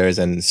on players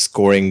and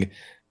scoring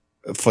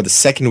for the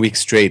second week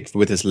straight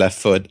with his left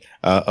foot,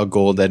 a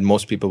goal that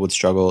most people would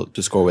struggle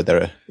to score with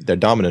their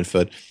dominant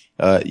foot.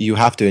 You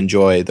have to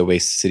enjoy the way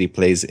City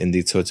plays in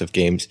these sorts of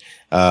games.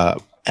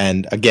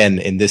 And again,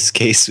 in this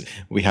case,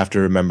 we have to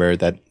remember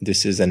that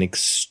this is an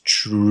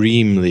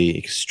extremely,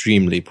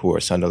 extremely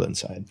poor Sunderland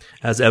side.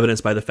 As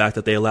evidenced by the fact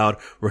that they allowed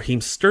Raheem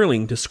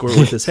Sterling to score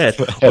with his head,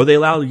 or they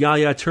allowed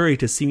Yaya Toure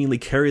to seemingly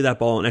carry that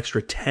ball an extra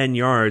 10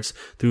 yards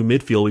through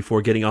midfield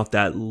before getting off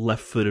that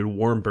left-footed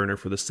worm burner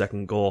for the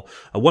second goal.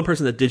 One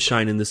person that did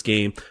shine in this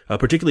game,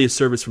 particularly his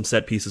service from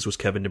set pieces, was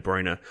Kevin De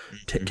Bruyne.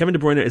 Kevin De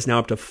Bruyne is now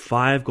up to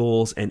 5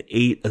 goals and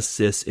 8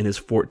 assists in his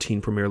 14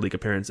 Premier League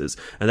appearances,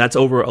 and that's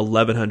over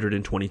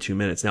 1,122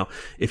 minutes. Now,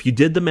 if you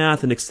did the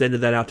math and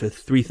extended that out to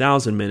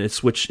 3,000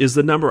 minutes, which is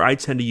the number I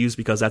tend to use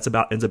because that's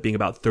ends up being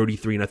about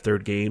 33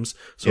 1/3 games,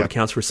 so it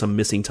accounts for some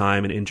missing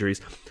time and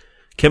injuries.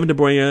 Kevin De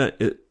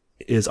Bruyne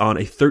is on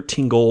a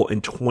 13 goal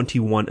and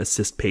 21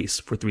 assist pace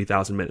for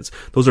 3,000 minutes.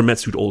 Those are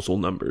Mesut Ozil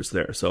numbers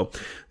there. So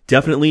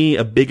definitely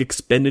a big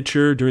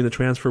expenditure during the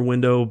transfer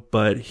window,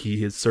 but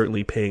he is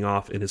certainly paying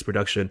off in his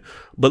production.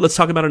 But let's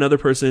talk about another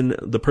person,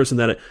 the person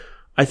that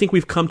I think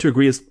we've come to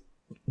agree is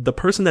the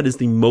person that is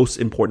the most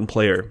important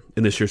player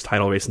in this year's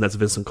title race, and that's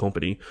Vincent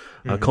Kompany.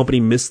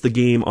 Kompany missed the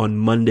game on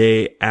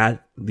Monday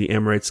at the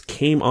Emirates,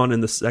 came on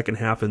in the second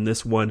half in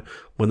this one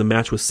when the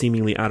match was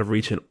seemingly out of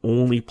reach and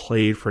only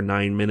played for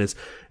 9 minutes.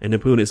 And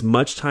Nipun, as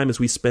much time as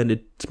we spent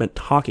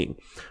talking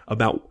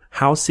about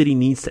how City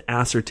needs to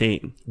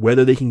ascertain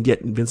whether they can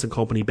get Vincent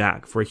Kompany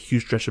back for a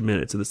huge stretch of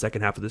minutes in the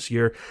second half of this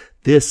year,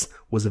 this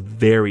was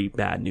very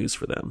bad news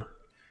for them.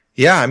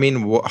 Yeah, I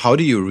mean, how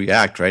do you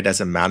react, right, as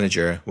a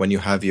manager when you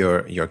have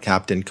your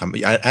captain come,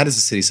 and as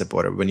a City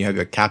supporter, when you have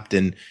your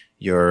captain,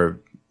 you're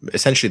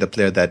essentially the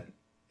player that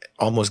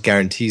almost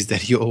guarantees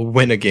that you'll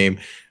win a game,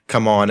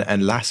 come on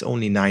and last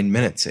only 9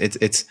 minutes.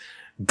 It's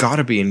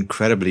gotta be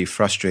incredibly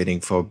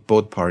frustrating for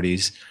both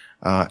parties.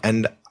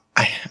 And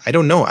I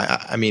don't know.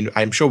 I mean,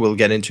 I'm sure we'll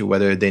get into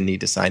whether they need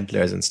to sign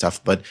players and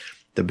stuff, but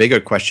the bigger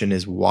question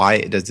is,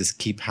 why does this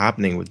keep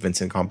happening with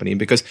Vincent Kompany?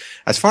 Because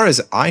as far as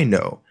I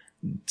know,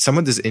 some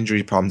of these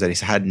injury problems that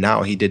he's had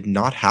now, he did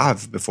not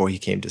have before he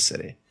came to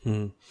City.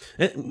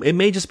 It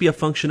may just be a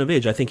function of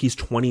age. I think he's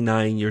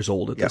 29 years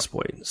old at this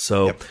point.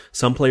 So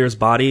some players'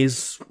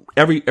 bodies,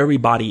 every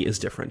body is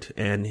different,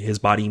 and his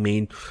body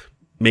may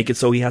make it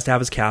so he has to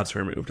have his calves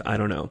removed. I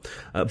don't know.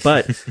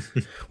 But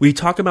we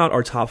talk about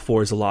our top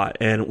fours a lot,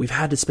 and we've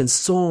had to spend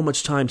so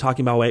much time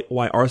talking about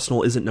why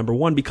Arsenal isn't number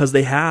one, because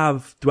they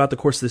have, throughout the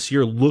course of this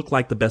year, looked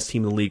like the best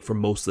team in the league for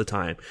most of the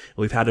time. And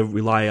we've had to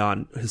rely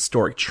on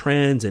historic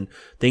trends and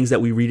things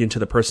that we read into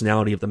the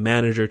personality of the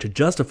manager to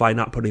justify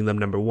not putting them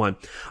number one.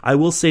 I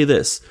will say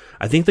this.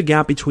 I think the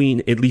gap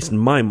between, at least in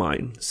my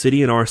mind,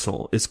 City and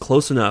Arsenal is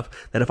close enough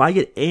that if I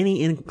get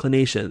any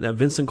inclination that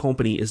Vincent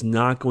Kompany is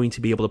not going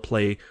to be able to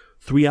play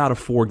 3 out of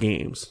 4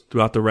 games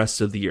throughout the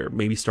rest of the year,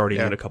 maybe starting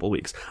in a couple of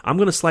weeks, I'm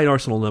going to slide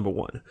Arsenal number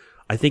one.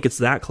 I think it's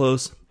that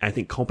close. I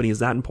think Kompany is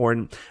that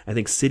important. I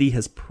think City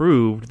has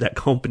proved that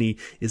Kompany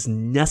is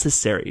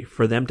necessary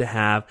for them to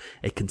have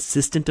a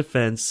consistent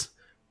defense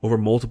over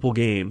multiple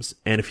games.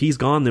 And if he's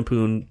gone,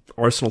 then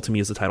Arsenal to me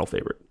is the title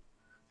favorite.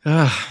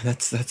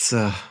 That's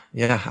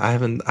yeah. I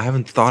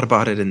haven't thought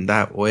about it in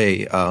that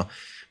way.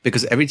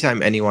 Because every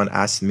time anyone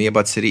asks me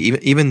about City,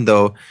 even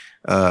though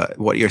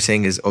what you're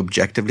saying is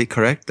objectively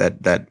correct,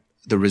 that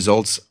the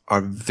results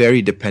are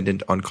very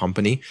dependent on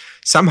company.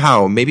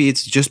 Somehow, maybe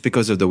it's just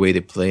because of the way they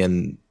play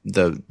and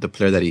the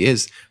player that he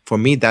is. For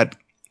me, that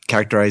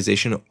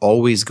characterization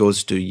always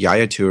goes to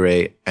Yaya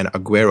Toure and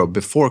Aguero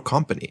before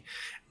company.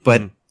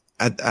 But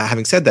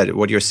having said that,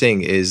 what you're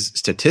saying is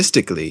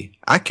statistically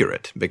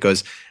accurate,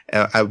 because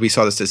we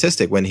saw the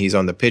statistic when he's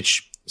on the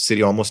pitch,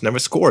 City almost never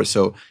scores.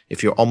 So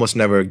if you're almost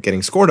never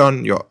getting scored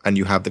on, and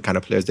you have the kind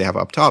of players they have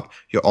up top,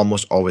 you're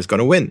almost always going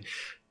to win.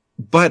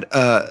 But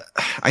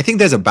I think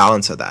there's a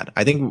balance of that.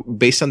 I think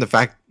based on the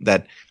fact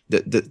that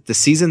the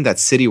season that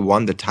City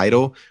won the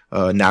title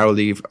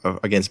narrowly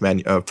against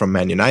from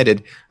Man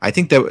United, I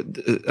think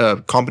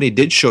that company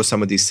did show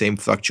some of these same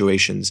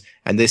fluctuations,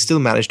 and they still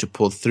managed to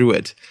pull through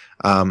it.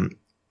 And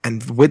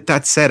with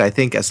that said, I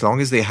think as long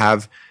as they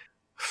have,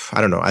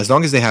 as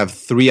long as they have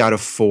 3 out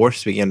of 4,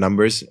 speaking of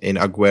numbers, in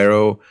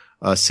Aguero,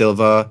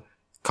 Silva,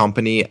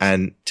 Company,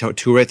 and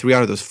Toure, 3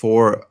 out of those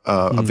 4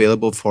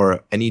 available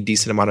for any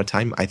decent amount of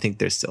time, I think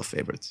they're still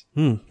favorites.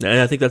 And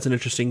I think that's an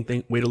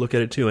interesting way to look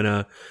at it too.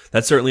 And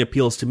that certainly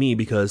appeals to me,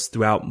 because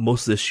throughout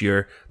most of this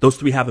year, those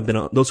 4 haven't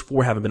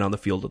been on the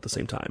field at the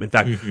same time. In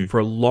fact,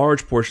 for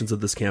large portions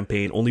of this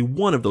campaign, only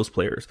one of those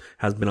players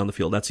has been on the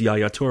field. That's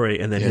Yaya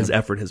Toure, and then his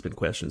effort has been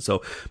questioned.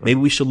 So maybe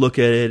we should look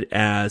at it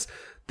as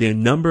the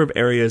number of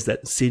areas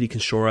that City can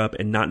shore up,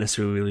 and not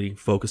necessarily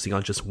focusing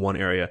on just one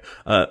area.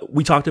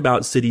 We talked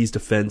about City's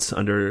defense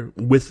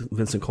with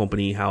Vincent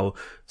Kompany, how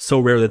so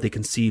rare that they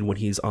concede when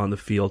he's on the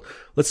field.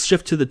 Let's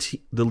shift to the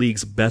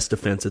league's best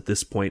defense at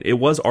this point. It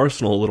was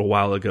Arsenal a little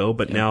while ago,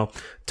 but now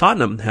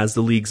Tottenham has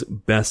the league's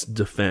best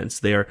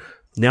defense. They are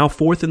now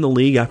 4th in the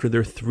league after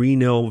their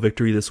 3-0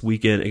 victory this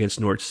weekend against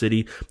Norwich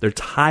City. They're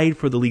tied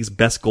for the league's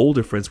best goal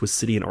difference with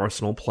City and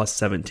Arsenal, plus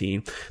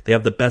 17. They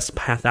have the best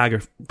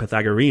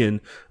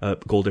Pythagorean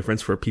goal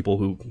difference, for people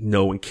who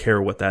know and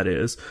care what that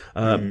is.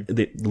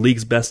 The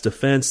league's best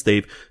defense.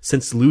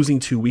 Since losing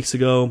 2 weeks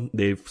ago,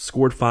 they've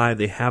scored 5.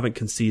 They haven't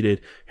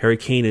conceded. Harry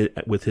Kane,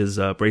 with his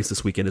brace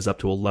this weekend, is up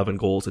to 11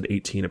 goals in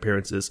 18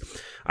 appearances.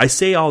 I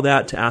say all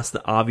that to ask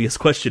the obvious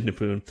question,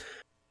 Nipun.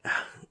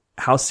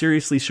 How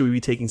seriously should we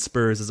be taking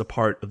Spurs as a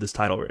part of this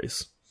title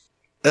race?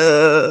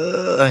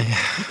 I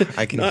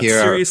can not hear.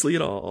 Not seriously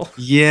at all.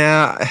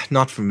 Yeah,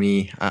 not for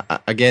me.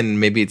 Again,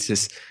 maybe it's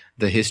just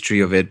the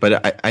history of it,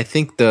 but I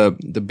think the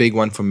big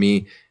one for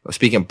me,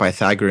 speaking of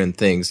Pythagorean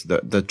things,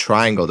 the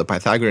triangle, the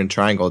Pythagorean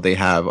triangle they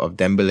have of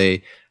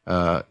Dembele,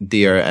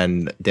 Dier,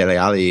 and Dele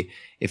Alli.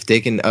 If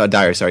they can,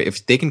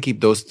 if they can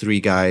keep those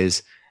 3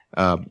 guys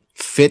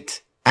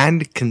fit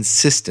and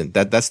consistent,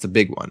 that's the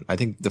big one. I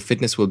think the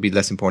fitness will be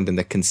less important than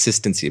the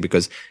consistency,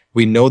 because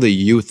we know the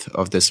youth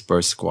of the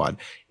Spurs squad.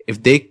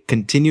 If they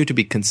continue to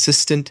be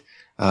consistent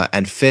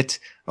and fit,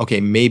 okay,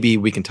 maybe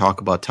we can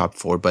talk about top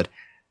 4. But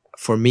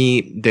for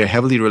me, they're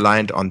heavily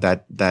reliant on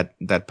that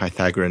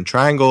Pythagorean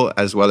triangle,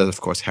 as well as,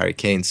 of course, Harry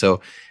Kane. So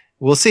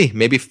we'll see.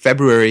 Maybe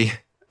February.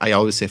 I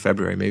always say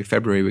February. Maybe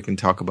February we can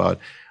talk about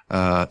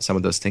some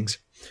of those things.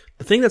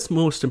 The thing that's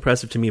most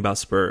impressive to me about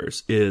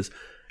Spurs is,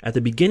 at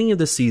the beginning of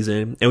the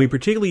season, and we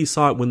particularly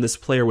saw it when this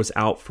player was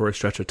out for a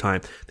stretch of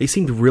time, they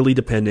seemed really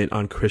dependent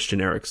on Christian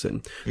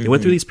Eriksen. They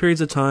went through these periods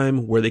of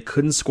time where they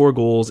couldn't score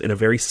goals in a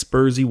very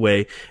Spursy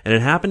way, and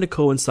it happened to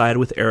coincide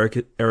with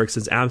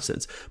Eriksen's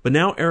absence. But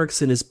now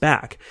Eriksen is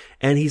back,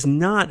 and he's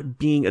not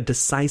being a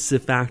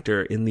decisive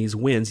factor in these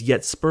wins,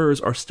 yet Spurs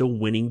are still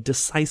winning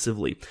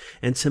decisively.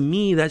 And to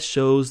me, that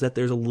shows that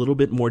there's a little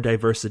bit more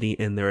diversity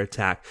in their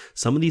attack.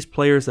 Some of these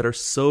players that are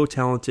so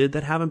talented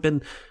that haven't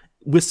been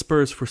with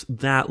Spurs for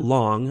that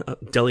long,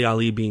 Dele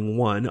Alli being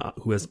one,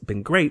 who has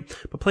been great,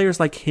 but players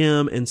like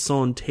him and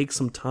Son take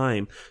some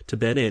time to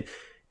bed in.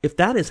 If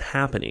that is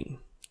happening,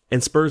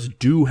 and Spurs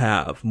do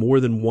have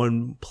more than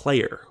one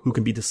player who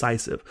can be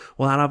decisive,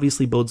 well, that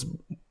obviously bodes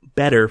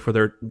better for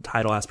their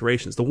title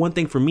aspirations. The one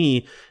thing for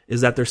me is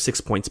that they're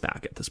 6 points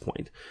back at this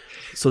point.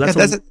 So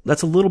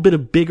that's a little bit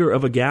of bigger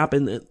of a gap,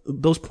 and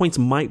those points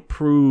might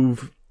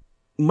prove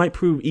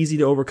easy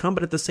to overcome,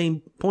 but at the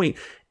same point,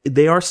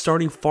 they are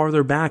starting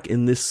farther back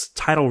in this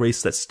title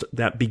race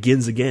that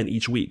begins again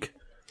each week.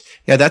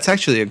 Yeah, that's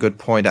actually a good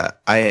point.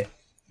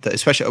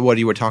 Especially what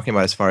you were talking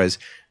about as far as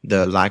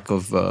the lack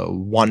of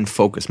one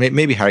focus.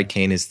 Maybe Harry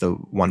Kane is the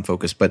one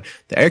focus, but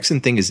the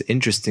Eriksen thing is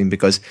interesting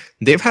because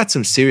they've had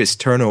some serious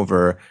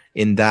turnover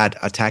in that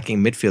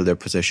attacking midfielder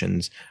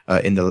positions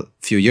in the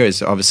few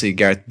years. Obviously,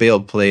 Gareth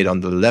Bale played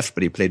on the left,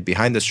 but he played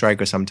behind the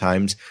striker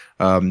sometimes.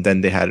 Then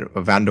they had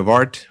Van der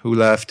Vaart who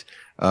left,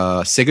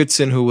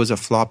 Sigurdsson, who was a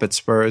flop at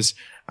Spurs.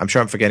 I'm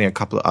sure I'm forgetting a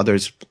couple of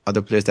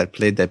other players that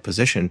played that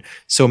position.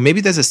 So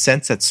maybe there's a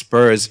sense at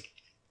Spurs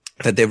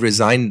that they've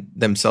resigned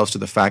themselves to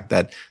the fact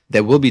that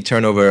there will be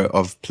turnover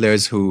of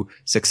players who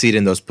succeed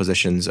in those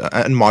positions.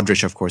 And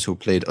Modric, of course, who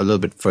played a little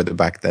bit further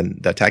back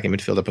than the attacking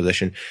midfielder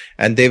position.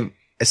 And they've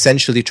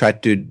essentially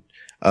tried to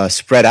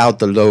spread out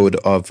the load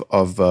of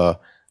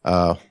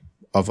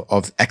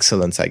of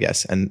excellence, I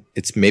guess. And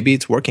maybe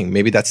it's working.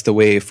 Maybe that's the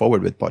way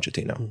forward with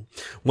Pochettino.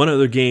 One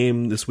other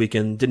game this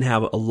weekend didn't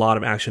have a lot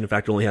of action. In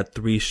fact, only had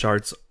three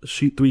shots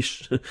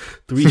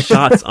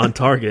on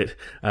target.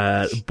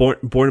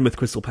 Bournemouth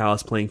Crystal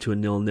Palace playing to a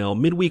 0-0.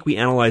 Midweek, we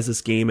analyzed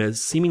this game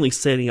as seemingly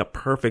setting up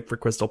perfect for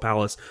Crystal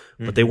Palace,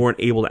 but they weren't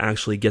able to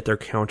actually get their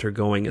counter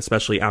going,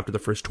 especially after the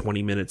first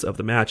 20 minutes of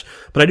the match.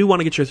 But I do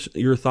want to get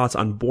your thoughts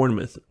on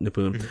Bournemouth,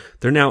 Nipun.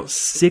 They're now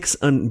 6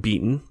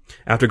 unbeaten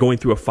after going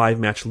through a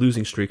 5-match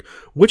losing streak.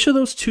 Which of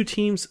those two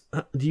teams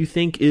do you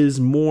think is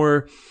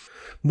more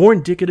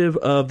indicative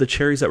of the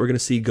cherries that we're going to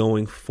see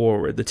going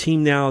forward? The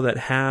team now that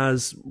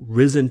has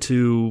risen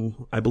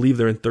to, I believe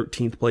they're in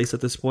 13th place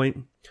at this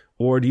point?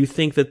 Or do you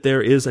think that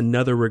there is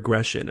another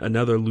regression,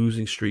 another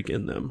losing streak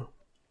in them?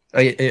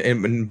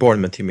 In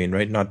Bournemouth, you mean,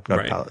 right? Not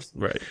right, Palace.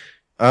 Right.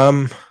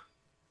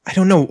 I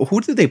don't know.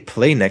 Who do they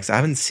play next? I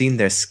haven't seen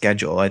their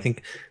schedule. I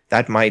think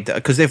that might,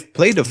 because they've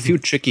played a few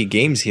tricky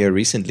games here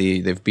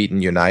recently. They've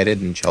beaten United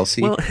and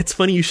Chelsea. Well, it's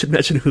funny you should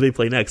mention who they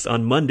play next.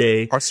 On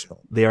Monday,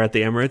 Arsenal. They are at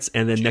the Emirates,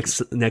 and then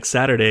next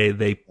Saturday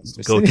they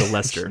go to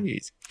Leicester.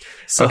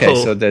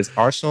 So there's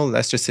Arsenal,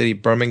 Leicester City,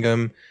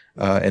 Birmingham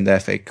in the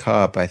FA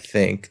Cup, I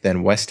think,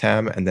 then West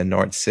Ham, and then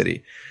Norwich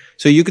City.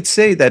 So you could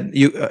say that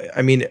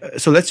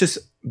so let's just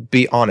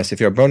be honest. If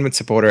you're a Bournemouth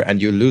supporter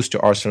and you lose to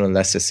Arsenal and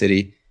Leicester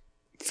City,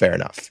 fair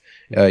enough.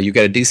 You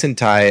get a decent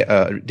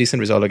decent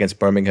result against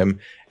Birmingham,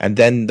 and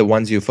then the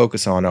ones you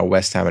focus on are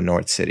West Ham and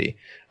Norwich City.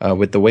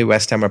 With the way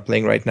West Ham are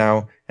playing right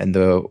now, and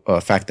the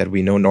fact that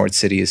we know Norwich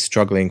City is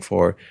struggling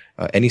for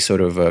any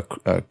sort of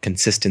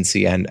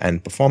consistency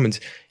and performance,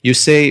 you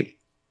say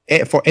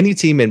for any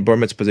team in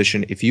Bournemouth's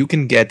position, if you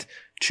can get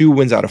 2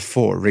 wins out of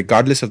 4,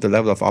 regardless of the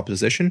level of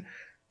opposition,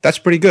 that's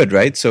pretty good,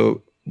 right?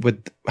 So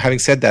with having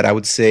said that, I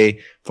would say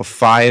for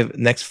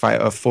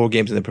 4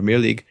 games in the Premier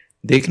League,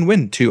 they can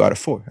win 2 out of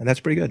 4, and that's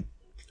pretty good.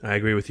 I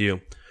agree with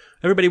you.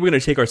 Everybody, we're going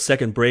to take our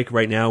second break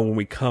right now. When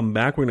we come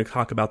back, we're going to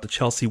talk about the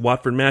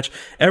Chelsea-Watford match,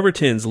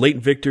 Everton's late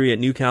victory at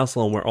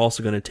Newcastle, and we're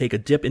also going to take a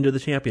dip into the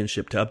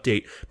championship to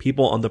update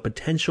people on the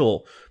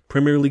potential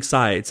Premier League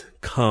sides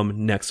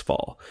come next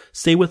fall.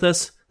 Stay with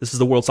us. This is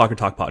the World Soccer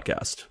Talk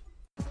Podcast.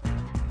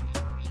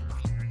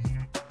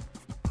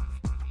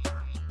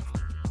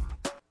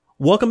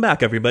 Welcome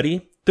back,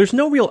 everybody. There's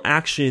no real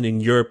action in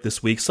Europe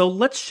this week, so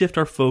let's shift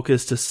our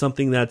focus to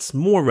something that's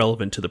more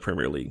relevant to the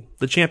Premier League,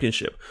 the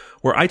Championship,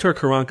 where Aitor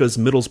Karanka's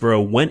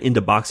Middlesbrough went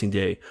into Boxing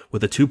Day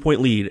with a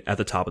 2-point lead at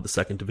the top of the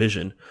second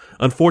division.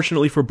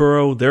 Unfortunately for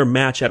Borough, their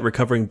match at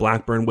recovering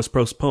Blackburn was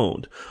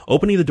postponed,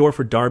 opening the door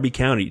for Derby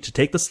County to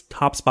take the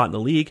top spot in the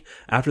league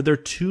after their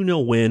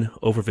 2-0 win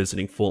over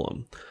visiting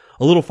Fulham.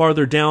 A little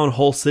farther down,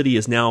 Hull City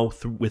is now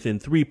within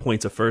 3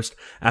 points of first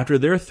after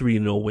their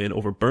 3-0 win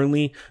over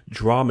Burnley.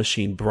 Draw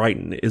machine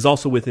Brighton is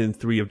also within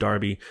 3 of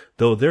Derby,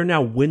 though they're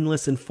now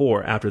winless in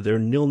 4 after their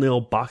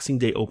 0-0 Boxing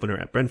Day opener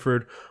at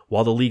Brentford,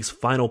 while the league's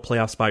final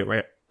playoff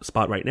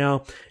spot right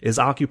now is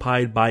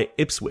occupied by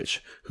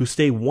Ipswich, who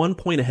stay 1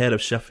 point ahead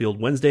of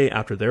Sheffield Wednesday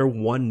after their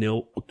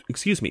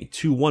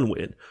 2-1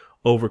 win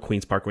over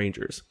Queen's Park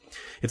Rangers.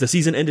 If the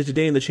season ended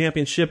today in the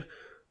Championship,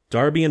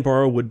 Derby and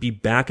Borough would be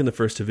back in the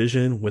first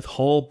division, with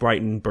Hull,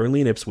 Brighton,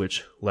 Burnley, and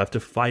Ipswich left to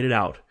fight it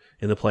out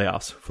in the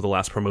playoffs for the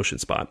last promotion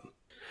spot.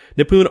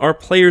 Nipun, our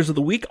players of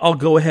the week, I'll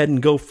go ahead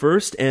and go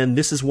first, and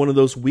this is one of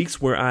those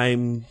weeks where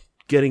I'm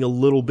getting a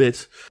little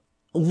bit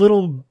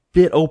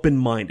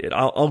open-minded.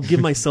 I'll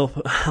give myself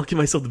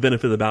the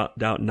benefit of the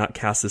doubt and not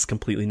cast this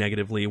completely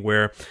negatively,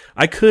 where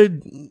I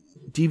could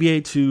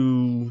deviate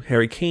to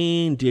Harry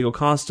Kane, Diego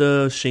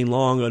Costa, Shane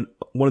Long,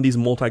 one of these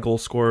multi-goal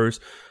scorers,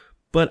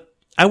 but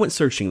I went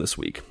searching this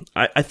week.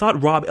 I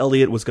thought Rob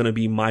Elliott was going to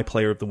be my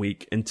player of the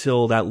week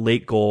until that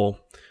late goal,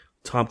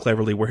 Tom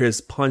Cleverley, where his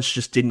punch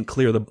just didn't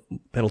clear the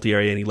penalty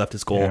area and he left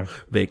his goal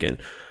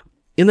vacant.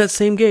 In that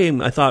same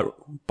game, I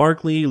thought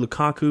Barkley,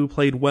 Lukaku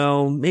played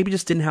well, maybe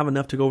just didn't have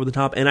enough to go over the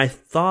top. And I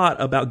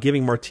thought about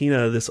giving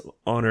Martina this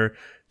honor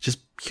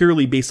just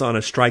purely based on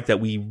a strike that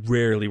we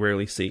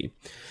rarely see.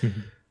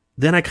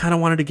 Then I kind of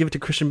wanted to give it to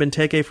Christian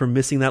Benteke for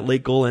missing that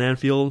late goal in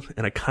Anfield,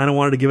 and I kind of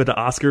wanted to give it to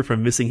Oscar for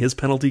missing his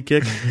penalty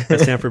kick at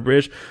Stamford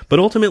Bridge. But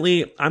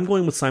ultimately, I'm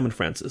going with Simon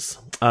Francis.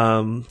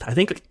 I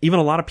think even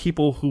a lot of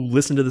people who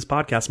listen to this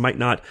podcast might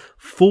not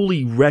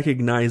fully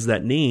recognize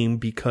that name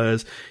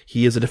because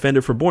he is a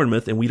defender for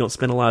Bournemouth, and we don't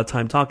spend a lot of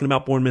time talking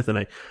about Bournemouth,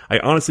 and I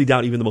honestly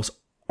doubt even the most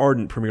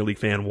ardent Premier League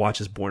fan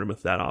watches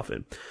Bournemouth that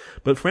often.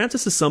 But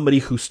Francis is somebody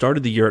who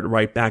started the year at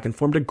right back and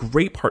formed a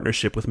great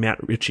partnership with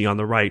Matt Ritchie on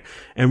the right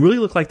and really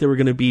looked like they were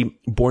going to be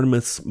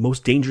Bournemouth's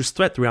most dangerous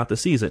threat throughout the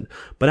season.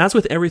 But as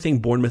with everything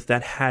Bournemouth,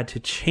 that had to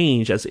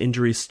change as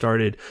injuries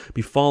started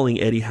befalling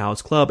Eddie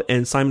Howe's club,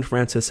 and Simon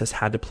Francis has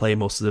had to play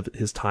most of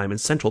his time in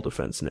central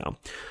defense now.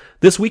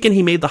 This weekend,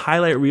 he made the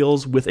highlight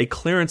reels with a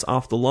clearance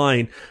off the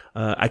line.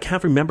 I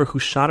can't remember who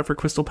shot it for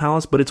Crystal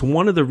Palace, but it's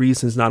one of the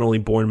reasons not only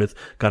Bournemouth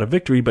got a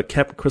victory, but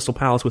kept Crystal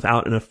Palace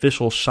without an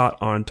official shot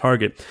on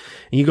target.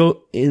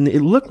 And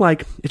it looked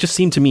like, it just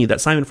seemed to me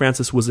that Simon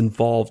Francis was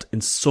involved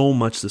in so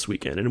much this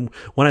weekend. And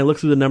when I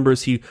looked through the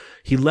numbers, he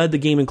led the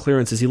game in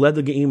clearances. He led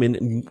the game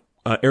in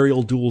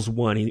aerial duels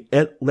won. He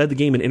led the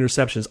game in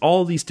interceptions.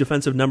 All of these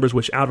defensive numbers,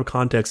 which out of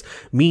context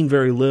mean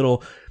very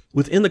little,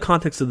 within the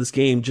context of this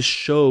game, just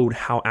showed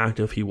how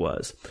active he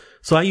was.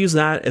 So I use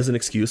that as an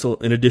excuse,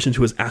 in addition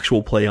to his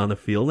actual play on the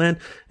field, and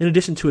in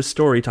addition to his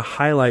story, to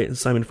highlight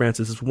Simon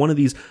Francis as one of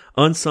these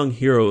unsung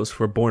heroes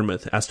for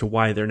Bournemouth as to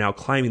why they're now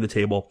climbing the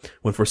table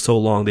when for so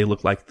long they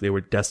looked like they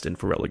were destined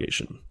for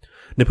relegation.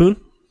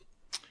 Nipun?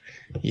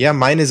 Yeah,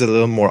 mine is a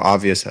little more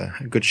obvious.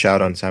 Good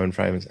shout on Simon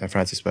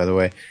Francis, by the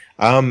way.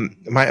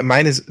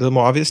 Mine is a little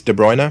more obvious. De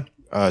Bruyne,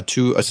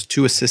 two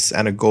assists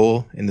and a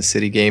goal in the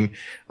City game.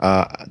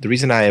 The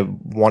reason I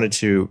wanted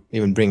to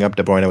even bring up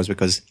De Bruyne was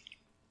because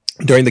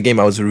during the game,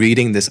 I was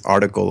reading this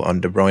article on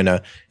De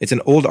Bruyne. It's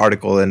an old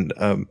article, and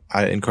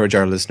I encourage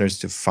our listeners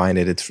to find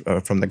it. It's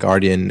from The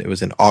Guardian. It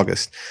was in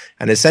August,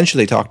 and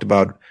essentially talked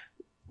about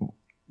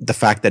the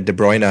fact that De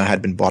Bruyne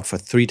had been bought for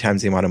 3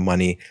 times the amount of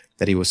money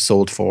that he was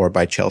sold for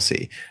by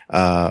Chelsea,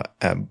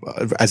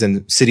 as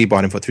in City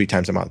bought him for 3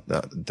 times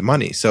the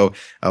money. So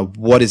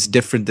what is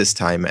different this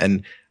time?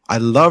 And I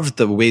loved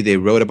the way they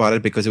wrote about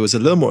it, because it was a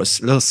little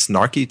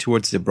snarky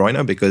towards De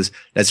Bruyne, because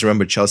let's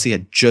remember Chelsea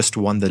had just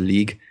won the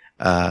league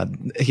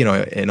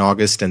in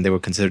August, and they were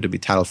considered to be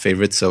title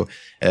favorites. So,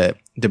 it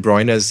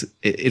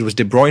was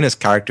De Bruyne's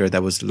character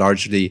that was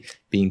largely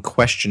being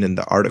questioned in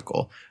the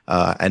article.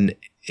 And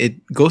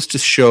it goes to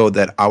show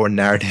that our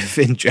narrative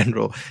in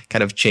general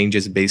kind of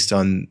changes based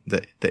on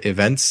the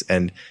events.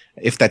 And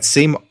if that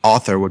same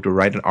author were to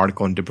write an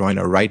article on De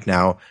Bruyne right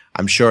now,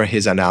 I'm sure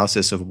his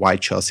analysis of why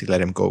Chelsea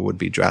let him go would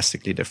be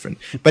drastically different.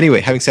 But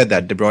anyway, having said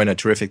that, De Bruyne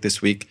terrific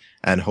this week,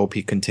 and hope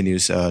he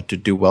continues to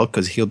do well,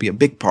 because he'll be a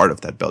big part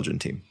of that Belgian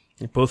team.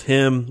 Both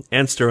him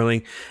and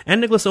Sterling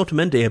and Nicolas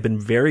Otamendi have been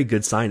very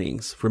good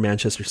signings for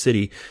Manchester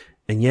City.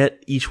 And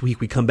yet each week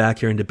we come back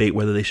here and debate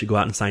whether they should go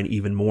out and sign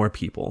even more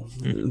people.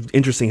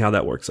 Interesting how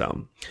that works out.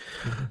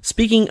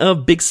 Speaking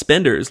of big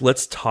spenders,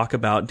 let's talk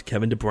about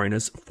Kevin De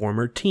Bruyne's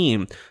former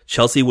team.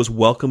 Chelsea was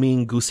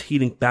welcoming Guus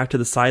Hiddink back to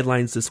the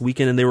sidelines this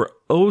weekend, and they were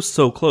oh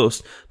so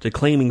close to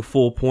claiming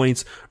full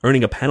points,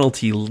 earning a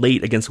penalty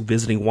late against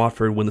visiting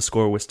Watford when the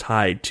score was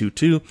tied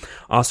 2-2.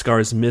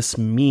 Oscar's miss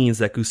means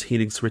that Guus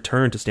Hiddink's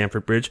return to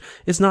Stamford Bridge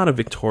is not a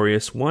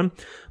victorious one.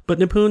 But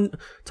Nipun,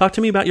 talk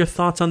to me about your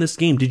thoughts on this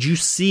game. Did you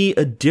see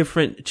a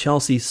different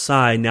Chelsea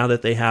side now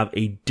that they have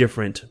a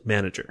different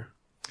manager?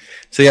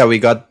 So yeah, we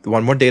got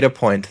one more data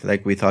point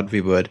like we thought we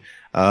would.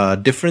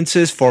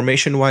 Differences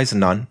formation-wise,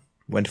 none.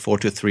 Went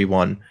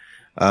 4-3-1.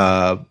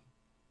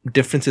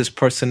 Differences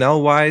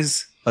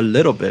personnel-wise, a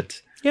little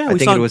bit. Yeah, I we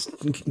think saw it was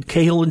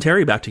Cahill and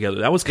Terry back together.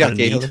 That was kind of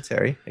neat. Cahill and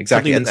Terry,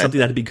 exactly. Something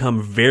that had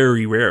become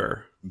very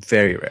rare.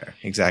 Very rare,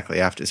 exactly.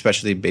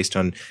 Especially based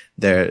on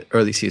their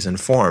early season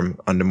form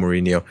under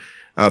Mourinho.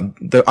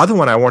 The other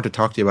one I want to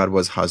talk to you about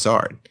was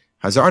Hazard.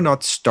 Hazard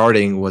not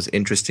starting was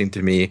interesting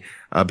to me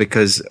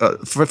because,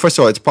 first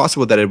of all, it's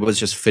possible that it was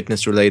just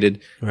fitness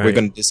related. Right. We're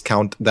going to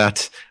discount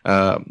that.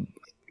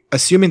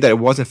 Assuming that it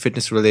wasn't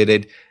fitness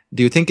related,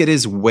 do you think it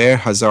is where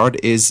Hazard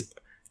is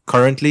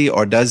currently,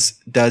 or does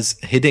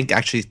Hiddink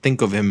actually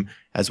think of him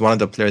as one of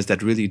the players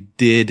that really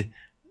did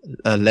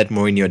let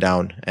Mourinho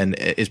down, and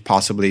is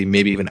possibly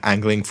maybe even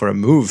angling for a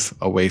move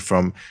away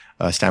from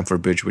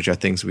Stamford Bridge, which are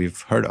things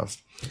we've heard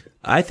of?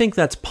 I think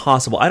that's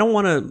possible. I don't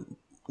want to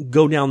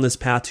go down this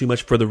path too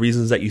much for the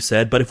reasons that you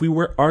said, but if we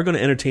are going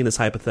to entertain this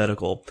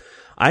hypothetical,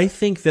 I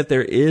think that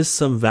there is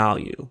some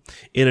value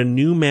in a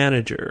new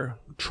manager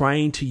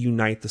trying to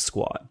unite the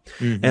squad.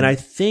 Mm-hmm. And I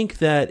think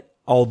that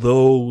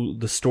although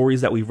the stories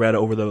that we've read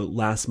over the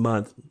last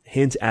month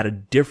hint at a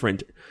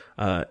different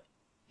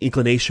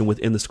inclination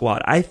within the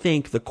squad, I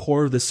think the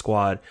core of this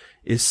squad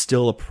is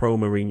still a pro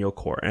Mourinho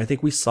core. And I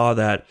think we saw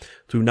that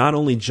through not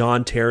only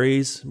John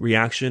Terry's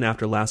reaction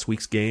after last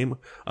week's game,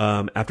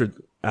 after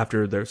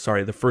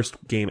the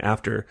first game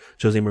after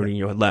Jose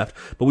Mourinho had left,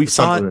 but we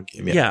saw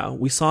it,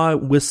 we saw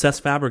it with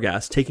Cesc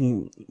Fabregas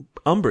taking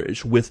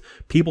umbrage with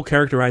people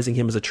characterizing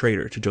him as a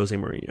traitor to Jose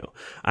Mourinho.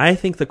 I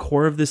think the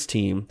core of this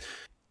team,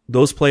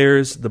 those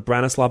players, the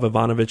Branislav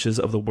Ivanoviches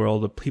of the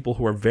world, the people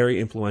who are very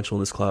influential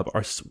in this club,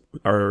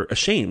 are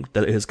ashamed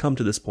that it has come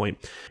to this point.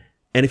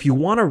 And if you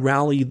want to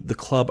rally the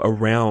club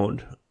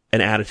around an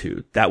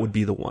attitude, that would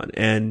be the one.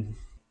 And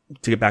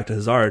to get back to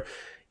Hazard,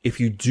 if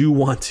you do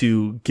want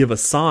to give a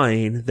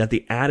sign that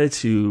the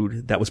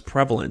attitude that was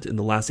prevalent in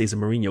the last days of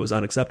Mourinho is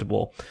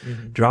unacceptable,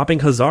 dropping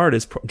Hazard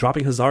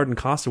and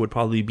Costa would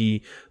probably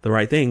be the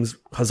right things.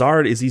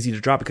 Hazard is easy to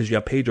drop because you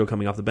have Pedro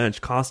coming off the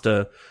bench.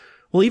 Costa,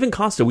 Well, even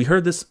Costa, we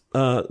heard this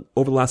over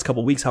the last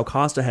couple of weeks, how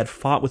Costa had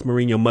fought with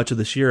Mourinho much of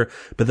this year,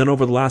 but then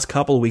over the last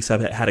couple of weeks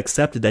had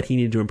accepted that he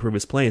needed to improve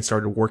his play and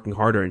started working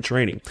harder in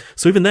training.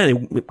 So even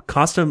then,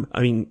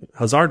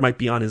 Hazard might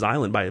be on his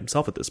island by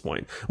himself at this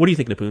point. What do you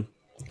think, Nipun?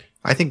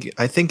 I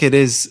think it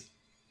is.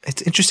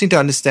 It's interesting to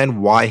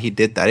understand why he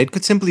did that. It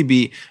could simply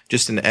be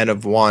just an N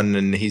of one,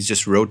 and he's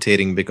just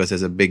rotating because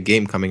there's a big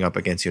game coming up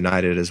against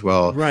United as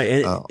well. Right,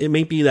 and it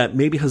may be that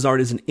maybe Hazard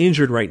isn't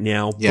injured right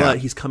now, but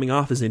he's coming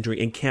off his injury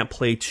and can't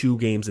play 2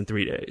 games in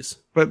 3 days.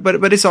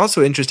 But it's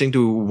also interesting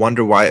to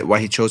wonder why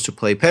he chose to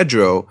play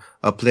Pedro,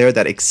 a player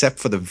that, except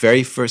for the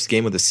very first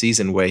game of the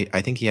season, where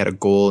I think he had a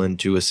goal and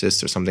 2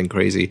 assists or something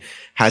crazy,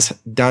 has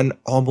done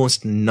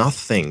almost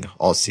nothing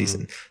all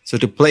season. So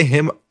to play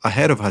him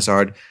ahead of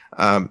Hazard,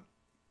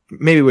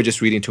 maybe we're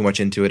just reading too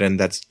much into it, and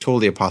that's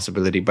totally a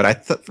possibility. But I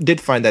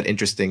did find that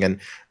interesting, and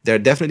there are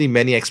definitely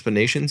many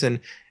explanations. And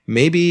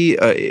maybe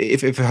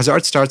if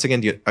Hazard starts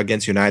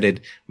against United,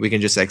 we can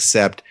just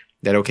accept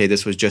that, okay,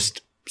 this was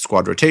just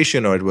squad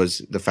rotation, or it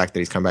was the fact that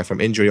he's come back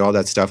from injury, all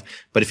that stuff.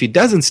 But if he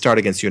doesn't start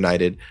against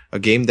United, a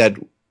game that,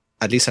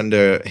 at least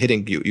under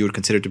Hiddink, you would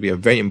consider to be a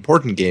very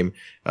important game,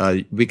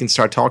 we can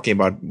start talking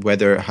about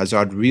whether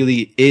Hazard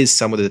really is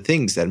some of the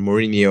things that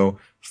Mourinho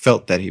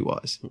felt that he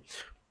was.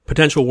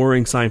 Potential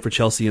worrying sign for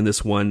Chelsea in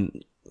this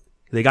one.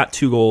 They got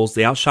 2 goals.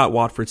 They outshot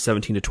Watford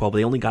 17-12.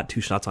 They only got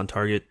 2 shots on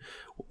target.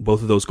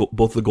 Both of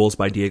the goals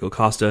by Diego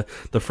Costa.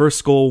 The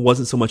first goal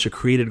wasn't so much a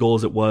created goal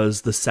as it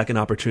was the second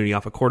opportunity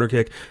off a corner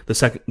kick. The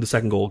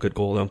second goal, good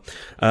goal though.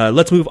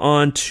 Let's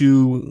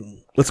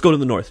go to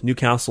the north.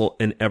 Newcastle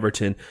and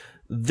Everton.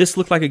 This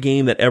looked like a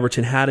game that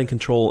Everton had in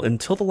control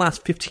until the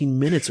last 15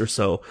 minutes or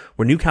so,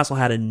 where Newcastle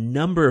had a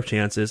number of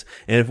chances,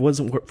 and if it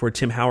wasn't for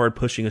Tim Howard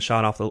pushing a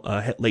shot off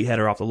the late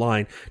header off the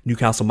line,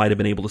 Newcastle might have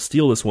been able to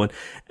steal this one.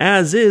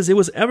 As is, it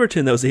was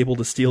Everton that was able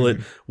to steal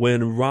it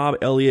when Rob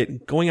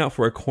Elliott, going out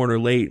for a corner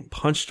late,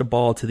 punched a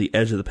ball to the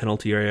edge of the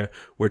penalty area,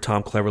 where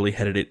Tom cleverly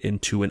headed it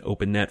into an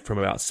open net from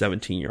about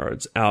 17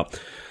 yards out.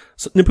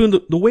 So,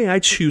 Nipun, the way I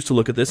choose to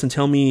look at this, and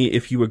tell me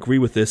if you agree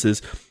with this,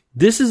 is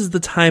this is the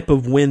type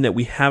of win that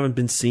we haven't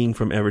been seeing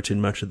from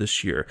Everton much of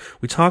this year.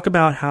 We talk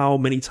about how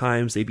many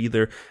times they've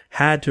either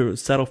had to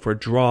settle for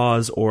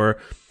draws or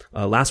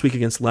last week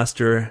against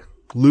Leicester,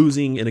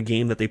 losing in a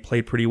game that they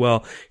played pretty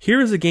well.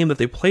 Here is a game that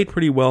they played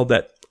pretty well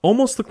that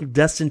almost looked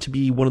destined to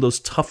be one of those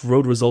tough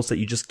road results that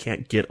you just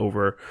can't get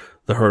over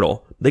the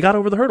hurdle. They got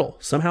over the hurdle.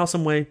 Somehow,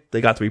 some way,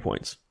 they got 3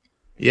 points.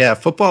 Yeah,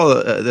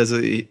 football, there's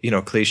a,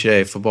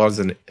 cliche, football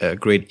is a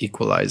great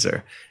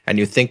equalizer. And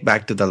you think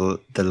back to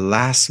the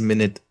last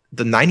minute,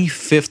 the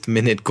 95th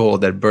minute goal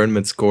that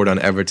Bournemouth scored on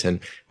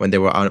Everton when they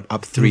were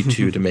up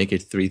 3-2 to make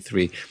it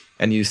 3-3.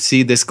 And you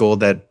see this goal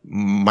that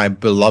my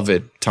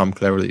beloved Tom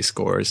Cleverley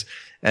scores.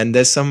 And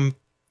there's some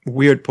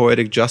weird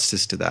poetic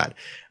justice to that.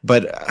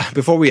 But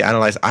before we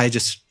analyze, I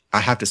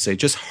have to say,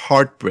 just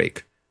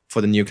heartbreak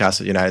for the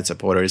Newcastle United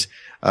supporters.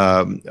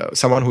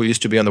 Someone who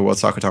used to be on the World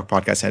Soccer Talk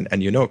podcast,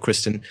 and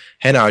Kristen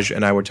Henage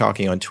and I were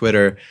talking on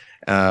Twitter,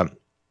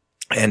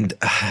 and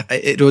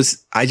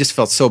I just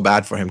felt so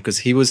bad for him because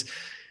he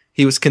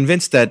was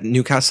convinced that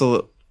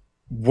Newcastle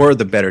were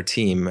the better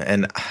team.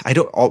 And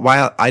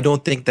while I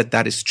don't think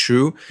that is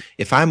true,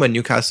 if I'm a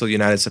Newcastle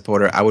United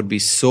supporter, I would be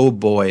so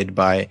buoyed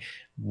by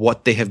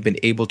what they have been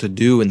able to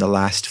do in the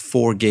last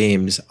 4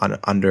 games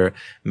under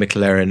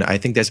McLaren. I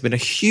think there's been a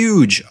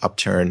huge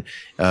upturn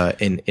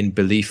in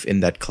belief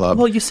in that club.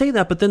 Well, you say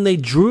that, but then they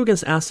drew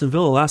against Aston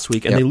Villa last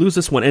week, and they lose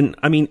this one. And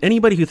I mean,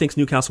 anybody who thinks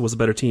Newcastle was a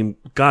better team,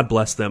 God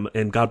bless them,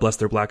 and God bless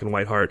their black and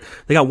white heart.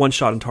 They got 1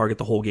 shot on target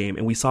the whole game,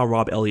 and we saw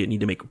Rob Elliott need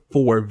to make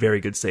 4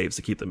 very good saves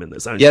to keep them in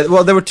this.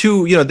 Well, there were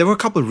 2. There were a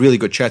couple of really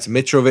good chances.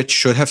 Mitrovic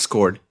should have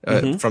scored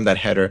from that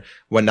header.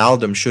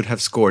 Wijnaldum should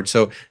have scored.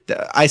 So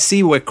I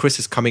see where Chris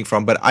is coming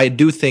from, but I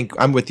do think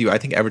I'm with you. I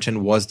think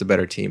Everton was the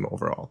better team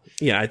overall.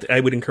 Yeah,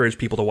 I would encourage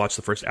people to watch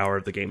the first hour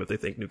of the game if they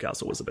think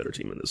Newcastle was a better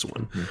team in this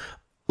one.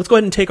 Let's go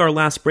ahead and take our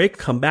last break,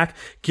 come back,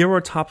 give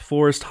our top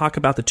 4s, talk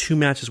about the 2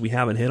 matches we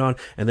haven't hit on,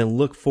 and then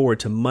look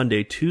forward to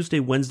Monday, Tuesday,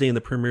 Wednesday in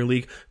the Premier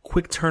League.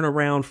 Quick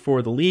turnaround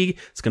for the league.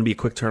 It's going to be a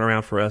quick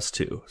turnaround for us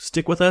too.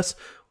 Stick with us.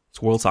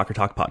 It's World Soccer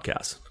Talk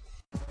Podcast.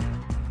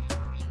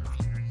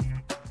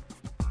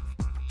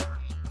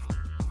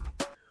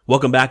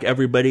 Welcome back,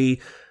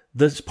 everybody.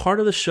 This part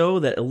of the show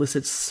that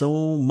elicits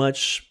so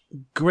much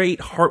great,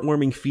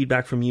 heartwarming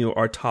feedback from you,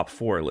 our top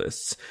 4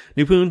 lists.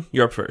 Nipun,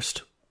 you're up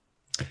first.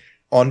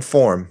 On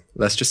form,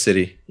 Leicester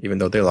City, even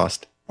though they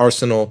lost.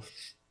 Arsenal,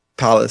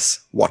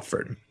 Palace,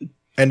 Watford.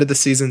 End of the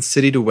season,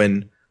 City to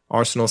win.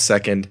 Arsenal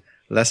second,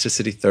 Leicester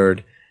City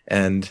third.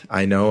 And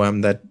I know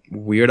I'm that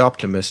weird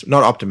optimist.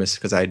 Not optimist,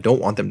 because I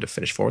don't want them to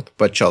finish 4th,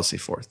 but Chelsea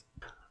 4th.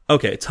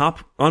 Okay, top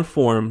on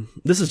form.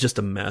 This is just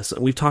a mess.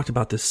 We've talked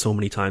about this so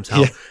many times.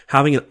 How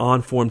having an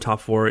on form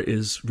top 4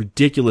 is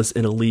ridiculous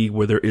in a league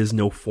where there is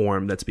no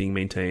form that's being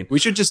maintained. We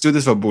should just do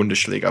this for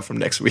Bundesliga from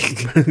next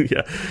week.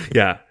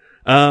 Yeah.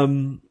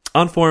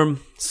 On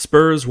form,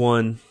 Spurs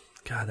 1.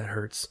 God, that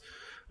hurts.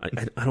 I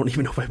don't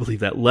even know if I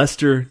believe that.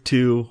 Leicester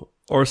 2,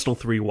 Arsenal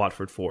 3,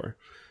 Watford 4.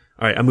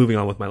 All right, I'm moving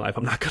on with my life.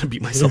 I'm not going to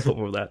beat myself up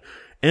over that.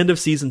 End of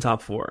season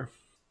top 4.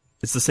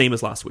 It's the same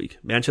as last week.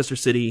 Manchester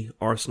City,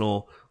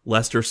 Arsenal,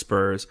 Leicester,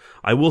 Spurs.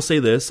 I will say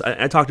this.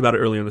 I talked about it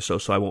earlier in the show,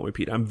 so I won't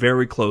repeat. I'm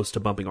very close to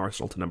bumping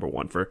Arsenal to number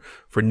 1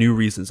 for new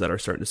reasons that are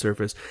starting to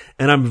surface.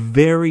 And I'm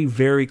very,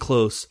 very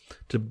close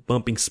to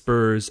bumping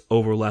Spurs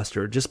over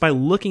Leicester. Just by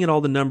looking at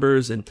all the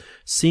numbers and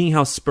seeing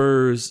how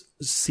Spurs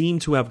seem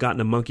to have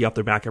gotten a monkey off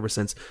their back ever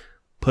since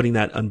putting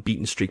that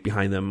unbeaten streak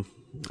behind them.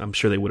 I'm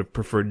sure they would have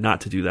preferred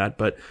not to do that,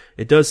 but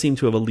it does seem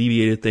to have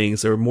alleviated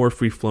things. They're more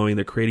free-flowing.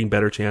 They're creating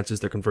better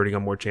chances. They're converting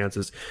on more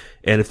chances.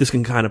 And if this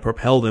can kind of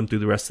propel them through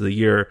the rest of the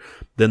year,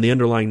 then the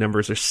underlying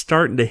numbers are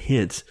starting to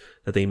hint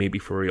that they may be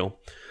for real.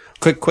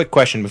 Quick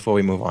question before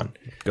we move on.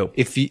 Go.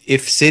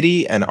 If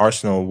City and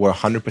Arsenal were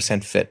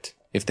 100% fit,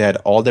 if they had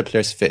all their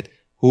players fit,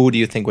 who do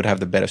you think would have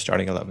the better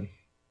starting 11?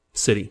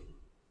 City.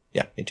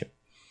 Yeah, me too.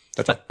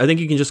 I think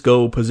you can just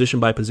go position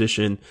by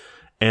position,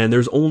 and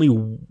there's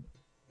only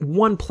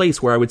one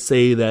place where I would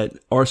say that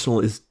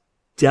Arsenal is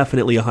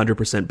definitely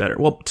 100% better.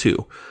 Well,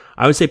 2.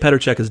 I would say Petr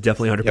Cech is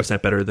definitely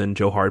 100% better than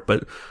Joe Hart,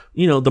 but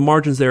the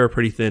margins there are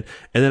pretty thin.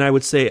 And then I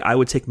would say I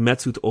would take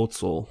Mesut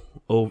Ozil,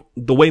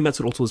 the way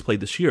Mesut Ozil has played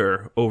this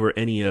year, over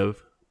any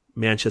of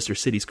Manchester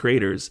City's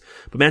creators.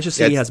 But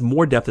Manchester City has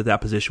more depth at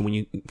that position when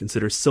you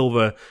consider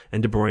Silva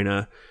and De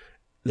Bruyne.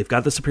 They've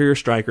got the superior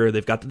striker.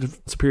 They've got the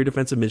superior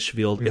defensive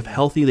midfield. Mm-hmm. If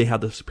healthy, they have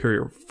the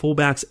superior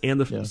fullbacks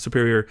and the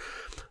superior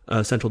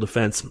central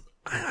defense.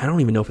 I don't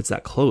even know if it's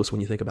that close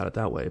when you think about it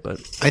that way. But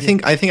I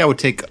think I would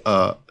take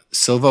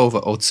Silva over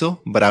Ozil,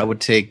 but I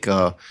would take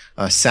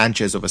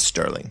Sanchez over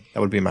Sterling. That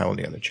would be my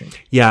only other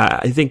change. Yeah,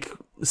 I think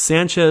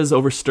Sanchez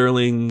over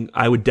Sterling,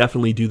 I would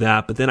definitely do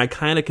that. But then I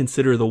kind of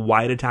consider the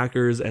wide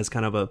attackers as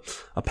kind of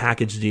a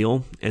package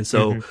deal. And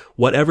so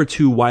whatever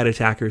 2 wide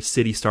attackers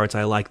City starts,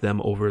 I like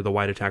them over the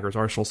wide attackers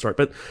Arsenal start.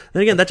 But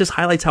then again, that just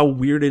highlights how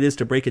weird it is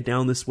to break it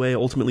down this way.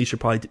 Ultimately, you should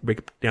probably break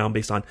it down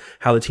based on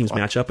how the teams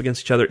match up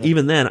against each other.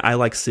 Even then, I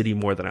like City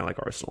more than I like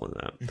Arsenal in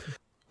that.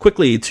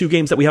 Quickly, 2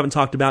 games that we haven't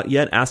talked about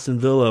yet. Aston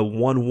Villa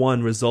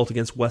 1-1 result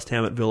against West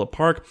Ham at Villa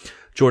Park.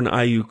 Jordan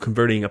Ayew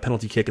converting a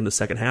penalty kick in the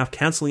second half,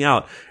 canceling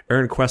out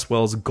Aaron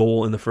Cresswell's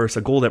goal in the first,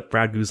 a goal that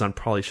Brad Guzan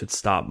probably should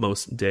stop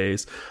most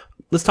days.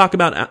 Let's talk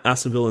about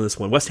Aston Villa in this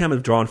one. West Ham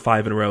have drawn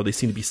 5 in a row. They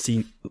seem to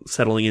be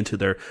settling into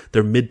their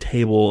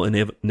mid-table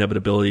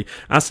inevitability.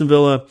 Aston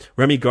Villa,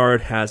 Remy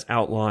Gard has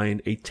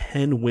outlined a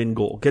 10-win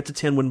goal. Get to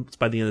 10 wins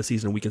by the end of the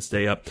season and we can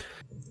stay up.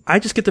 I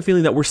just get the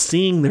feeling that we're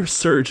seeing their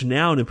surge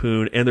now,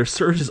 Nipun, and their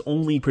surge is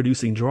only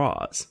producing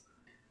draws.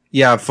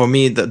 Yeah, for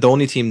me, the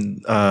only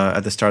team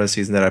at the start of the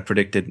season that I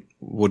predicted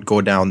would go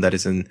down that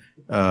isn't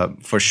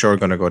for sure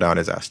going to go down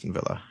is Aston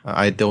Villa.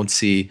 I don't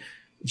see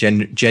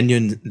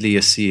genuinely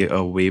see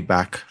a way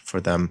back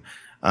for them.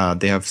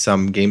 They have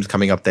some games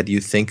coming up that you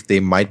think they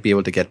might be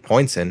able to get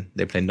points in.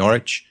 They play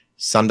Norwich,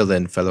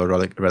 Sunderland, fellow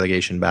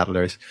relegation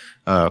battlers,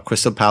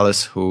 Crystal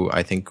Palace, who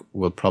I think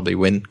will probably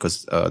win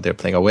because they're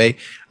playing away,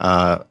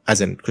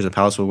 as in Crystal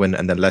Palace will win,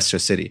 and then Leicester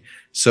City.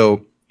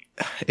 So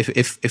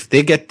if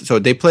they get, so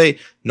they play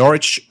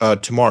Norwich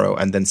tomorrow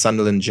and then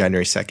Sunderland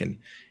January 2nd.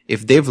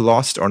 If they've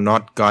lost or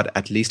not got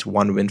at least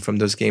 1 win from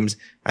those games,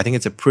 I think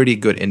it's a pretty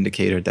good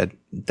indicator that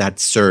that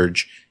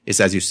surge is,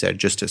 as you said,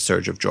 just a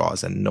surge of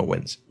draws and no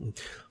wins.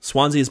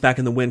 Swansea is back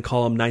in the win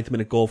column,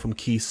 9th-minute goal from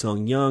Ki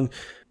Sung-young.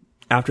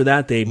 After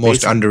that, they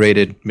most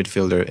underrated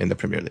midfielder in the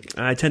Premier League.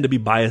 I tend to be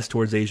biased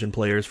towards Asian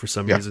players for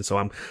some reason, so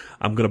I'm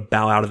going to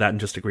bow out of that and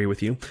just agree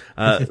with you.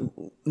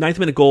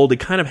 9th-minute goal, they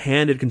kind of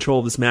handed control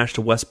of this match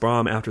to West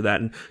Brom after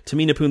that, and to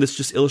me, Nipun, this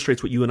just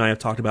illustrates what you and I have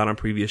talked about on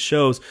previous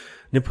shows.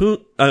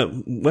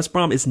 West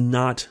Brom is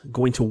not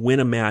going to win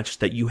a match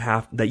that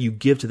you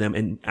give to them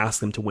and ask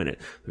them to win it.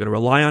 They're going to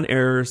rely on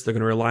errors. They're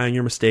going to rely on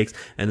your mistakes.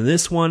 And in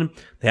this one,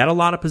 they had a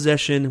lot of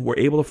possession, were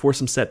able to force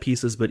some set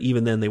pieces, but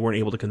even then they weren't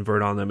able to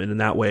convert on them. And in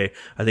that way,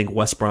 I think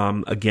West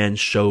Brom again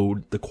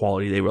showed the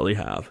quality they really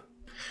have.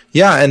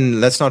 Yeah. And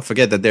let's not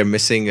forget that they're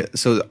missing.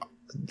 So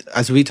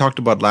as we talked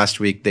about last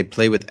week, they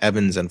play with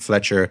Evans and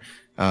Fletcher,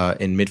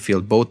 in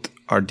midfield. Both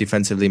are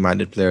defensively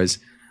minded players.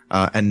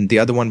 And the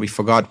other one we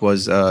forgot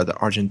was the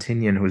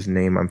Argentinian whose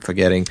name I'm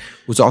forgetting,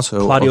 who's also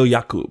Claudio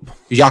Yacoub.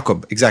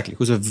 Yacoub, exactly.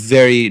 Who's a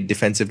very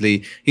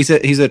defensively, he's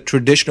a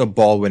traditional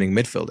ball-winning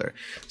midfielder.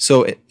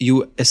 So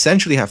you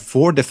essentially have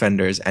 4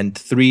 defenders and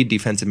 3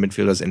 defensive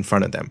midfielders in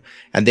front of them.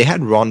 And they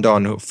had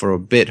Rondon for a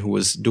bit, who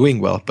was doing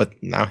well, but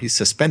now he's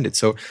suspended.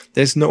 So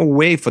there's no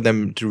way for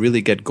them to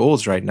really get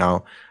goals right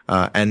now.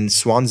 And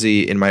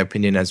Swansea, in my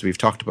opinion, as we've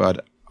talked about,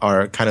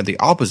 are kind of the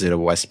opposite of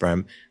West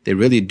Brom. They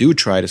really do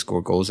try to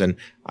score goals, and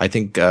I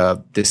think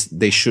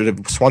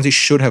Swansea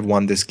should have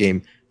won this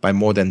game by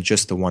more than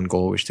just the 1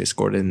 goal which they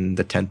scored in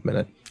the 10th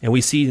minute. And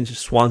we see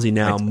Swansea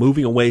now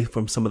moving away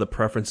from some of the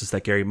preferences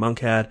that Gary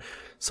Monk had.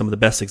 Some of the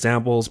best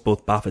examples,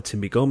 both Bafa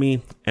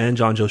Timbigomi and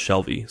John Joe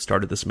Shelby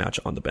started this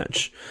match on the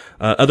bench.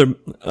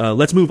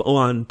 Let's move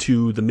on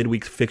to the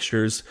midweek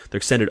fixtures. They're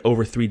extended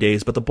over 3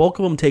 days, but the bulk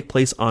of them take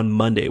place on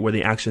Monday, where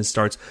the action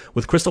starts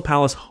with Crystal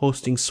Palace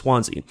hosting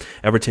Swansea.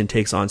 Everton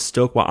takes on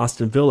Stoke, while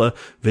Aston Villa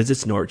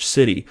visits Norwich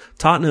City.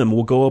 Tottenham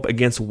will go up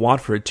against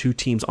Watford, 2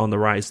 teams on the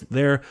rise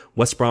there.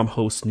 West Brom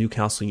hosts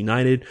Newcastle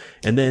United,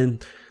 and then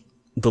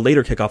the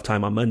later kickoff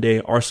time on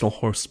Monday, Arsenal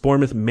hosts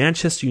Bournemouth,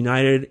 Manchester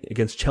United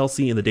against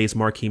Chelsea in the day's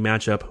marquee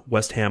matchup.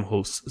 West Ham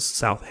hosts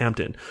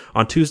Southampton.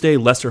 On Tuesday,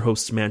 Leicester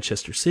hosts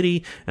Manchester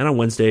City, and on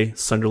Wednesday,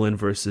 Sunderland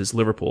versus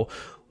Liverpool.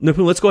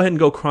 Nipun, let's go ahead and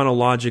go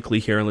chronologically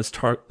here, and let's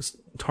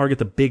target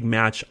the big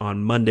match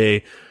on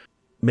Monday.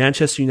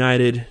 Manchester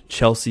United,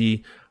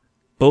 Chelsea,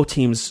 both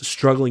teams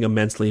struggling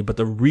immensely, but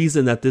the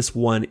reason that this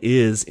one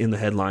is in the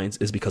headlines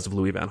is because of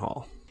Louis van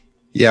Gaal.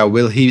 Yeah,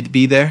 will he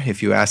be there?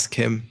 If you ask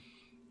him,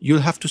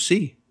 you'll have to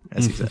see,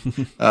 as he said.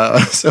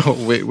 So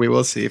we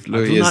will see if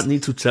Louis I do not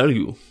need to tell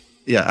you.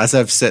 Yeah, as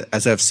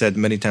I've said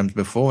many times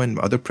before in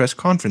other press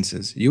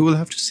conferences, you will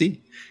have to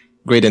see.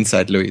 Great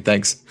insight, Louis.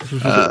 Thanks.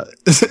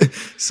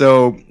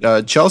 So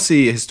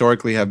Chelsea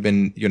historically have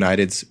been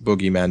United's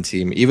boogeyman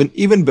team,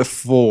 even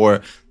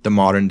before the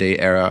modern day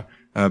era,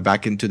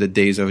 back into the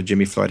days of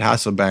Jimmy Floyd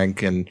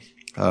Hasselbank and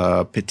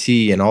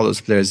Petit and all those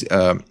players.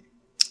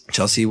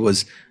 Chelsea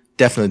was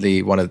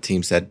definitely one of the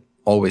teams that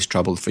always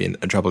troubled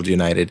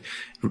United.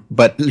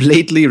 But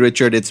lately,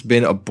 Richard, it's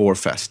been a bore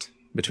fest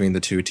between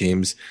the two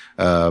teams.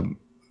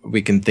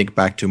 We can think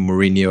back to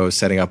Mourinho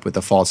setting up with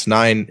a false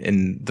 9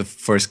 in the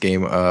first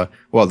game, the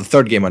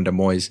third game under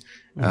Moyes.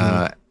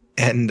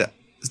 And there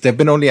have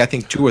been only, I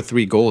think, 2 or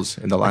 3 goals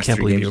in the last 3 games.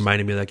 I can't believe you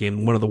reminded me of that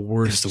game. One of the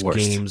worst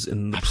games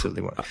in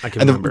absolutely one. I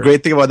can and remember. The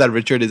great thing about that,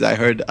 Richard, is I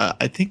heard,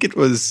 I think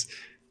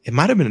it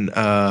might have been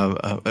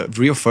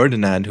Rio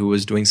Ferdinand who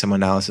was doing some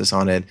analysis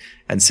on it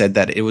and said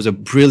that it was a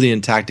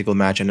brilliant tactical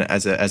match. And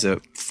as a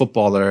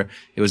footballer,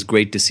 it was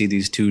great to see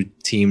these two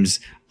teams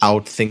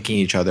out thinking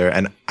each other.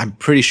 And I'm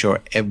pretty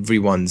sure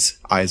everyone's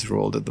eyes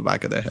rolled at the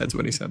back of their heads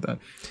when he said that.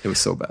 It was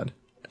so bad.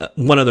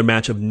 One other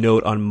match of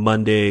note on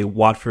Monday,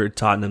 Watford,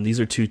 Tottenham. These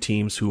are 2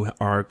 teams who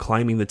are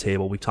climbing the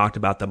table. We talked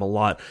about them a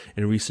lot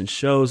in recent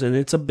shows, and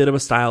it's a bit of a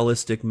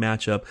stylistic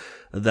matchup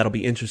that'll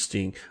be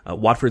interesting.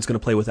 Watford's going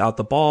to play without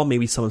the ball.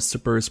 Maybe some of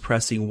Spurs'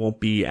 pressing won't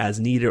be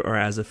as needed or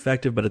as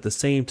effective, but at the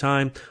same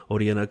time,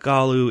 Odion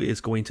Agalu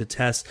is going to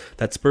test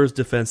that Spurs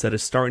defense that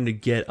is starting to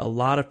get a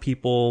lot of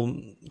people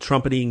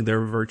trumpeting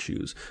their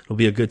virtues. It'll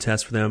be a good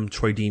test for them.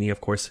 Troy Deeney, of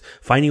course,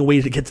 finding a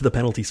way to get to the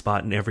penalty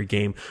spot in every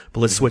game.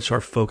 But let's switch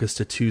our focus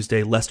to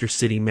Tuesday. Leicester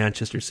City,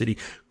 Manchester City.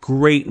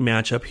 Great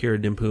matchup here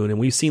at Dimpoon. And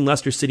we've seen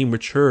Leicester City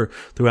mature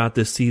throughout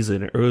this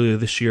season. Earlier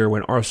this year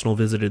when Arsenal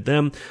visited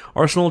them,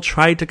 Arsenal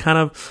tried to kind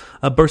of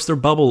burst their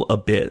bubble a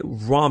bit,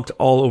 romped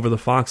all over the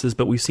Foxes,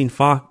 but we've seen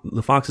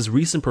the Foxes'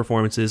 recent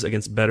performances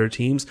against better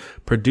teams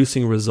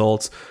producing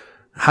results.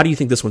 How do you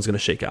think this one's going to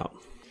shake out?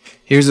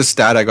 Here's a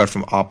stat I got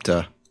from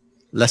Opta.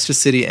 Leicester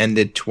City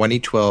ended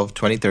 2012,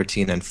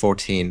 2013, and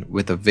 14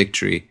 with a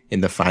victory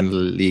in the final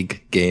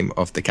league game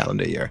of the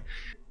calendar year.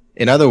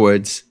 In other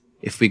words,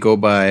 if we go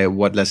by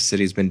what Leicester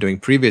City's been doing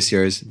previous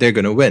years, they're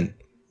going to win.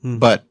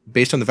 But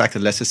based on the fact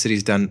that Leicester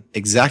City's done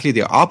exactly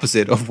the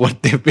opposite of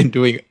what they've been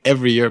doing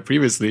every year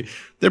previously,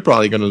 they're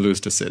probably going to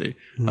lose to City,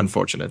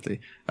 unfortunately.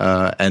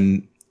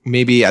 And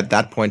maybe at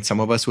that point,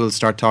 some of us will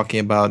start talking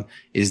about,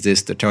 is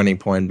this the turning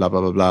point, blah, blah,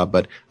 blah, blah.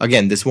 But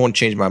again, this won't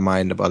change my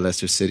mind about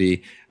Leicester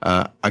City.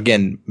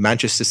 Again,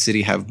 Manchester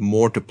City have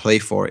more to play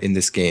for in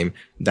this game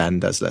than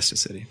does Leicester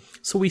City.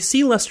 So we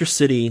see Leicester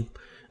City,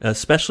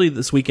 especially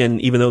this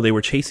weekend, even though they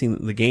were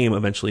chasing the game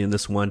eventually in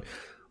this one,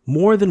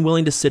 more than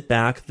willing to sit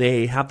back.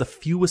 They have the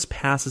fewest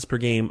passes per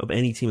game of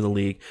any team in the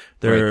league.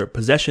 Their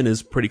possession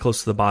is pretty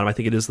close to the bottom. I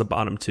think it is the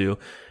bottom 2.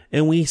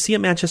 And we see a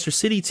Manchester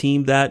City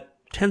team that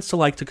tends to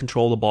like to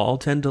control the ball,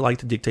 tend to like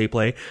to dictate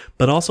play,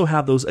 but also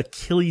have those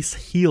Achilles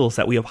heels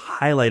that we have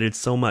highlighted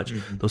so much.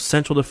 Those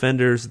central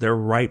defenders, their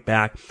right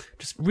back,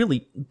 just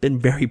really been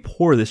very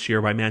poor this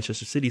year by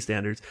Manchester City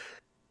standards.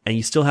 And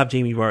you still have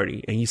Jamie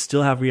Vardy, and you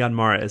still have Riyad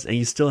Mahrez, and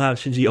you still have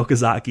Shinji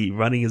Okazaki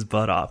running his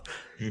butt off.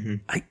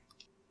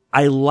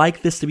 I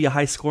like this to be a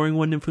high-scoring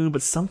one, Nimpoon,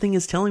 but something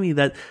is telling me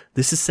that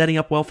this is setting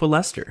up well for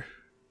Leicester.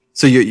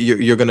 So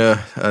you're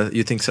gonna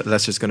you think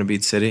Leicester's gonna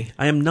beat City?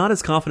 I am not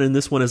as confident in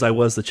this one as I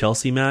was the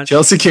Chelsea match.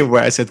 Chelsea came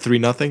where I said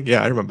 3-0.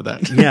 Yeah, I remember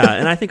that. Yeah,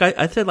 and I think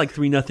I said like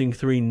 3-0,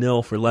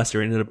 3-0 for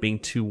Leicester. It ended up being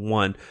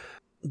 2-1.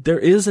 There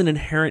is an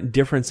inherent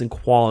difference in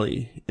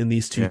quality in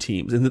these two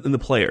teams, in the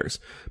players.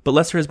 But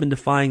Leicester has been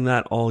defying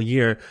that all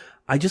year.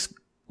 I just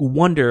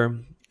wonder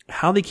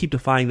how they keep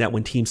defying that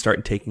when teams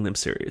start taking them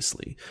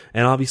seriously.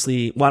 And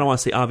obviously, well, I don't want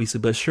to say obviously,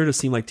 but it sure does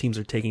seem like teams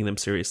are taking them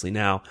seriously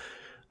now.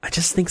 I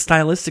just think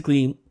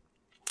stylistically,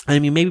 I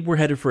mean, maybe we're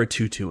headed for a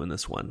 2-2 in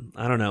this one.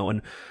 I don't know.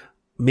 And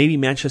maybe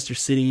Manchester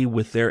City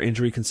with their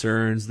injury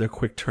concerns, their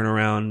quick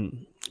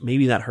turnaround,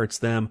 maybe that hurts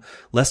them.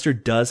 Leicester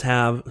does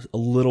have a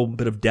little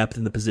bit of depth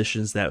in the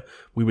positions that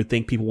we would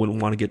think people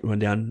wouldn't want to get run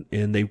down,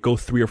 and they go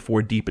 3 or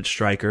 4 deep at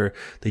striker.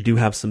 They do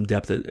have some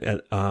depth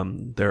at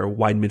their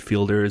wide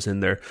midfielders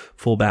and their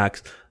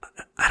fullbacks.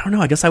 I don't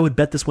know. I guess I would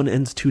bet this one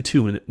ends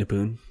 2-2 in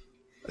Nipun.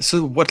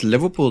 So what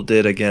Liverpool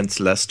did against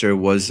Leicester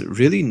was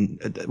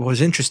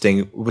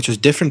interesting, which was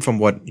different from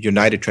what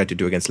United tried to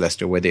do against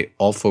Leicester, where they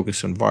all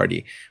focused on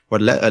Vardy.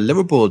 What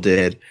Liverpool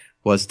did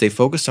was they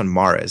focused on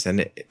Mahrez,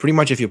 and pretty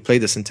much if you play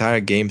this entire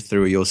game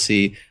through, you'll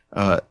see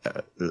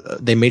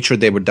they made sure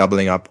they were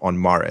doubling up on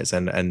Mahrez,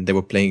 and they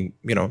were playing,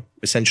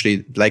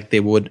 essentially like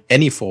they would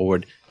any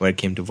forward when it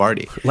came to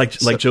Vardy.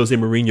 Like Jose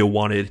Mourinho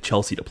wanted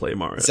Chelsea to play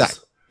Mahrez.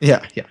 Exactly.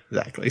 Yeah,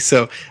 exactly.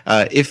 So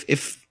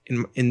if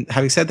in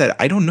having said that,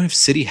 I don't know if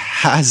City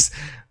has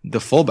the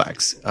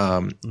fullbacks.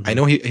 I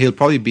know he'll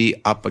probably be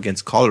up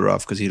against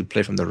Kolarov because he'll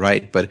play from the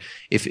right. But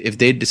if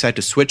they decide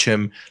to switch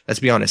him, let's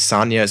be honest,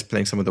 Sanya is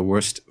playing some of the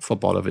worst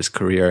football of his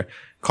career.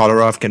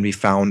 Kolarov can be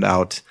found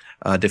out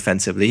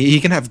defensively. He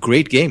can have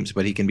great games,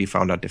 but he can be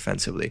found out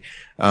defensively.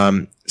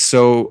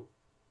 So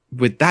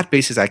with that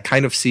basis, I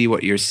kind of see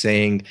what you're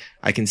saying.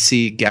 I can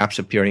see gaps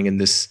appearing in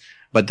this.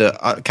 But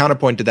the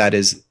counterpoint to that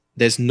is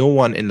there's no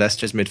one in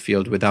Leicester's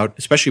midfield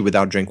especially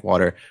without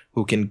Drinkwater,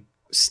 who can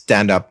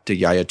stand up to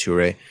Yaya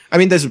Toure. I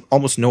mean, there's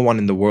almost no one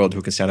in the world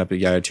who can stand up to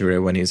Yaya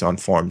Toure when he's on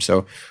form.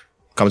 So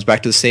comes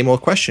back to the same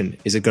old question.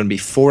 Is it going to be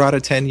 4 out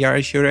of 10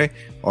 Yaya Toure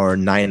or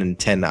 9 and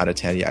 10 out of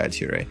 10 Yaya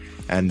Toure?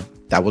 And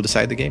that will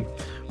decide the game.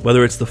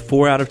 Whether it's the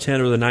 4 out of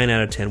 10 or the 9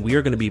 out of 10, we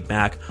are going to be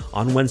back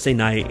on Wednesday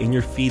night in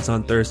your feeds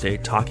on Thursday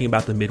talking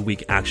about the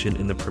midweek action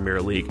in the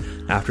Premier League.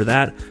 After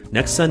that,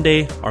 next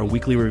Sunday, our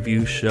weekly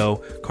review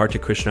show,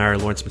 Kartik Krishnaiyer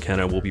and Lawrence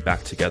McKenna will be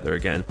back together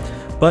again.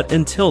 But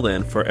until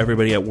then, for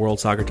everybody at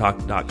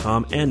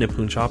WorldSoccerTalk.com and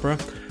Nipun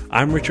Chopra,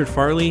 I'm Richard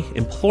Farley,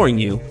 imploring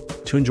you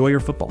to enjoy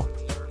your football.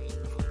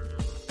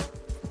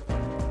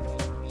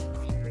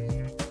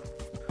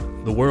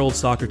 The World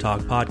Soccer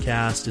Talk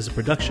podcast is a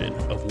production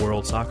of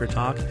World Soccer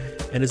Talk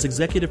and is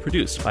executive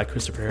produced by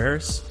Christopher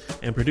Harris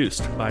and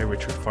produced by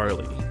Richard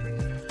Farley.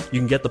 You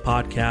can get the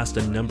podcast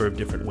a number of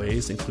different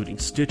ways, including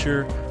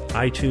Stitcher,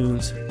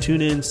 iTunes,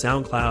 TuneIn,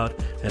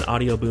 SoundCloud, and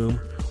Audio Boom,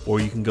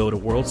 or you can go to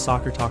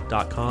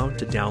worldsoccertalk.com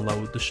to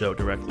download the show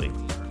directly.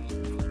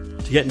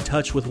 To get in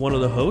touch with one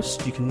of the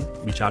hosts, you can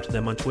reach out to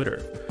them on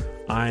Twitter.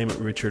 I'm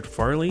Richard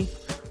Farley.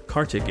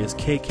 Kartik is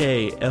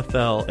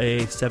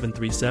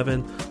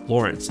KKFLA737.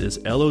 Lawrence is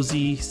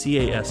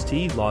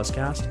LOZCAST,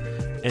 Lawscast.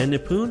 And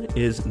Nipun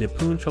is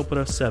Nipun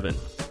Chopra 7.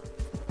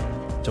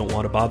 Don't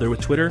want to bother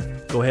with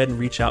Twitter? Go ahead and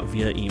reach out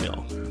via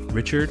email.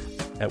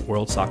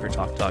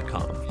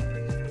 Richard@worldsoccertalk.com.